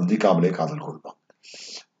ஒருத்தவங்க சந்திக்காமலே காதல் கொள்வாங்க.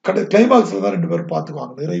 கிளைமாக்ஸ்ல தான் 2 பேரும்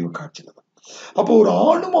பார்த்துக்குவாங்க, நிறைவு காட்சியில தான். அப்போ ஒரு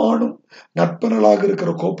ஆணும் நட்பர்களாக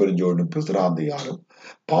இருக்கிற கோப்பெருஞ்சோழனும் பிசிராந்தையாரும்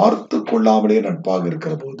பார்த்து கொள்ளாமலே நட்பாக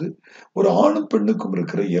இருக்கிற போது ஒரு ஆணும் பெண்ணுக்கும்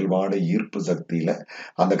இருக்கிற இயல்பான ஈர்ப்பு சக்தியில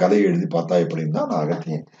அந்த கதையை எழுதி பார்த்தா எப்படின்னு தான் நான்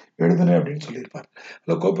அகத்தியன் எழுதினேன் அப்படின்னு சொல்லியிருப்பார்.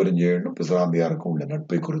 அதுல கோப்பெருஞ்சோழனும் பிசிராந்தையாருக்கும் உள்ள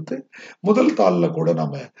நட்பை குறித்து முதல் தாளில் கூட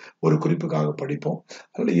நம்ம ஒரு குறிப்புக்காக படிப்போம்.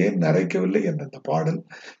 அதுல ஏன் நரைக்கவில்லை என்ற அந்த பாடல்,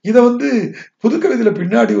 இதை புதுக்கவிதையில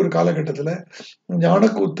பின்னாடி ஒரு காலகட்டத்துல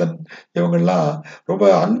ஞானக்கூத்தன் இவங்கெல்லாம் ரொம்ப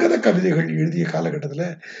அங்கத கவிதைகள் எழுதிய காலகட்டத்துல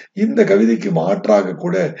இந்த கவிதைக்கு மாற்றாக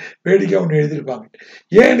கூட வேடிக்கை ஒன்று எழுதியிருப்பாங்க.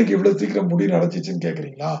 ஏன் எனக்கு இவ்வளவு சீக்கிரம் முடி நரைச்சிச்சுன்னு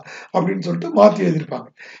கேக்குறீங்களா அப்படின்னு சொல்லிட்டு மாத்தி எழுதியிருப்பாங்க.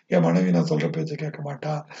 என் மனைவி நான் சொல்ற பேச்சை கேட்க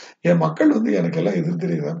மாட்டா, என் மக்கள் வந்து எனக்கு எல்லாம்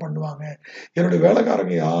எதிர்த்து பண்ணுவாங்க, என்னுடைய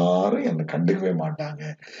வேலைக்காரங்க யாரும் என்னை கண்டுக்கவே மாட்டாங்க,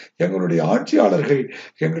 எங்களுடைய ஆட்சியாளர்கள்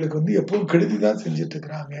எங்களுக்கு வந்து எப்பவும் கெடுதிதான் செஞ்சுட்டு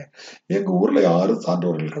இருக்கிறாங்க, எங்க ஊர்ல யாரும்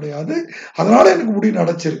சான்றோர்கள் கிடையாது, அதனால எனக்கு முடி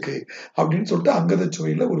நடைச்சிருக்கு அப்படின்னு சொல்லிட்டு அங்கத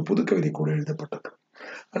சுவையில ஒரு புது கவிதை கூட எழுதப்பட்டிருக்கு.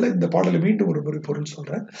 அல்ல இந்த பாடலை மீண்டும் ஒரு முறை பொருள்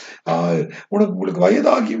சொல்றேன். உங்களுக்கு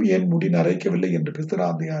வயதாகியும் ஏன் முடி நரைக்கவில்லை என்று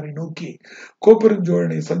பிசிராந்தையாரை நோக்கி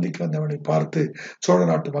கோப்பெருஞ்சோழனை சந்திக்க வந்தவனை பார்த்து சோழ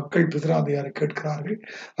நாட்டு மக்கள் பிசிராந்தையாரை கேட்கிறார்கள்.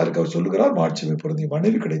 அதற்கு அவர் சொல்லுகிறார், மாட்சிமை பொருந்திய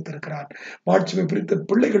மனைவி கிடைத்திருக்கிறார், மாட்சிமை பிரித்த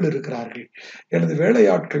பிள்ளைகள் இருக்கிறார்கள், எனது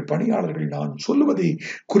வேலையாட்கள் பணியாளர்கள் நான் சொல்லுவதை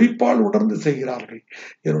குறிப்பால் உணர்ந்து செய்கிறார்கள்,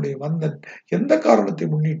 என்னுடைய மன்னன் எந்த காரணத்தை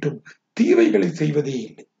முன்னிட்டும் தீவைகளை செய்வதே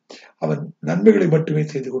இல்லை, அவன் நன்மைகளை மட்டுமே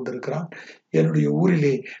செய்து கொண்டிருக்கிறான், என்னுடைய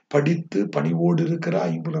ஊரிலே படித்து பணிவோடு இருக்கிற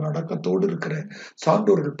ஐம்புல அடக்கத்தோடு இருக்கிற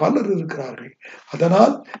சான்றோர்கள் பலர் இருக்கிறார்கள்,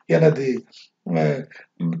 அதனால் எனது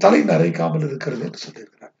தலை நரைக்காமல் இருக்கிறது என்று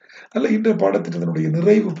சொல்லியிருக்கிறார். அல்ல இன்றைய பாடத்திட்டத்தினுடைய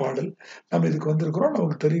நிறைவு பாடல் நம்ம இதுக்கு வந்திருக்கிறோம்.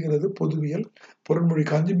 நமக்கு தெரிகிறது பொதுவியல் பொருண்மொழி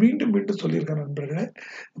காஞ்சி மீண்டும் மீண்டும் சொல்லியிருக்க நண்பர்களே,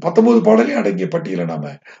 19 பாடலையும் அடங்கிய பட்டியலை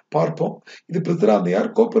நாம பார்ப்போம். இது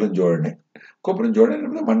பிசிராந்தையார் கோப்பெருஞ்சோழன்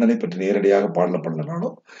மன்னனை பற்றி நேரடியாக பாடல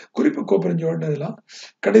பண்ணலனாலும் குறிப்பு கோப்பெருஞ்சோழன் இதெல்லாம்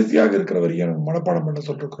கடைசியாக இருக்கிற வரியை நம்ம மனப்பாடம் பண்ண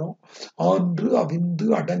சொல்லிருக்கிறோம். ஆன்று அவிந்து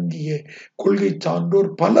அடங்கிய கொள்கை சான்றோர்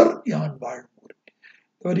பலர் யான் வாழ்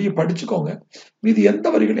வரியை படிச்சுக்கோங்க, மீது எந்த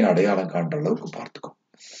வரிகளையும் அடையாளம் காண்ற அளவுக்கு பார்த்துக்கோங்க.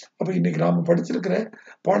 அப்ப இன்னைக்கு நாம படிச்சிருக்கிற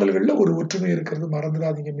பாடல்கள்ல ஒரு ஒற்றுமை இருக்கிறது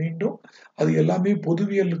மறந்துடாதீங்க. மீண்டும் அது எல்லாமே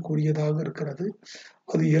பொதுவியலுக்குரியதாக இருக்கிறது,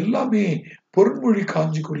 அது எல்லாமே பொருண்மொழி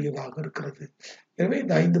காஞ்சிக்குரியதாக இருக்கிறது. எனவே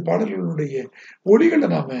இந்த 5 பாடல்களுடைய ஒளிகளை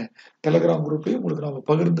நாம டெலகிராம் குரூப்லயும் உங்களுக்கு நாம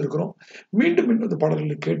பகிர்ந்திருக்கிறோம். மீண்டும் மீண்டும் இந்த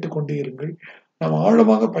பாடல்களை கேட்டுக்கொண்டே இருங்கள். நாம்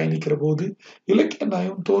ஆழமாக பயணிக்கிற போது இலக்கிய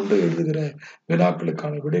நயம் தோன்ற எழுதுகிற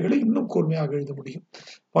வினாக்களுக்கான விடைகளை இன்னும் கூர்மையாக எழுத முடியும்.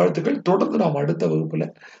 வாழ்த்துக்கள். தொடர்ந்து நாம் அடுத்த வகுப்புல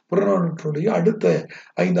புறநானூற்றுடைய அடுத்த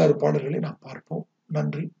 5-6 பாடல்களை நாம் பார்ப்போம்.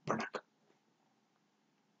 நன்றி, வணக்கம்.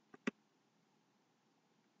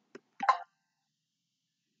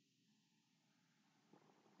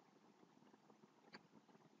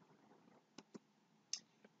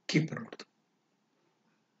 கீப்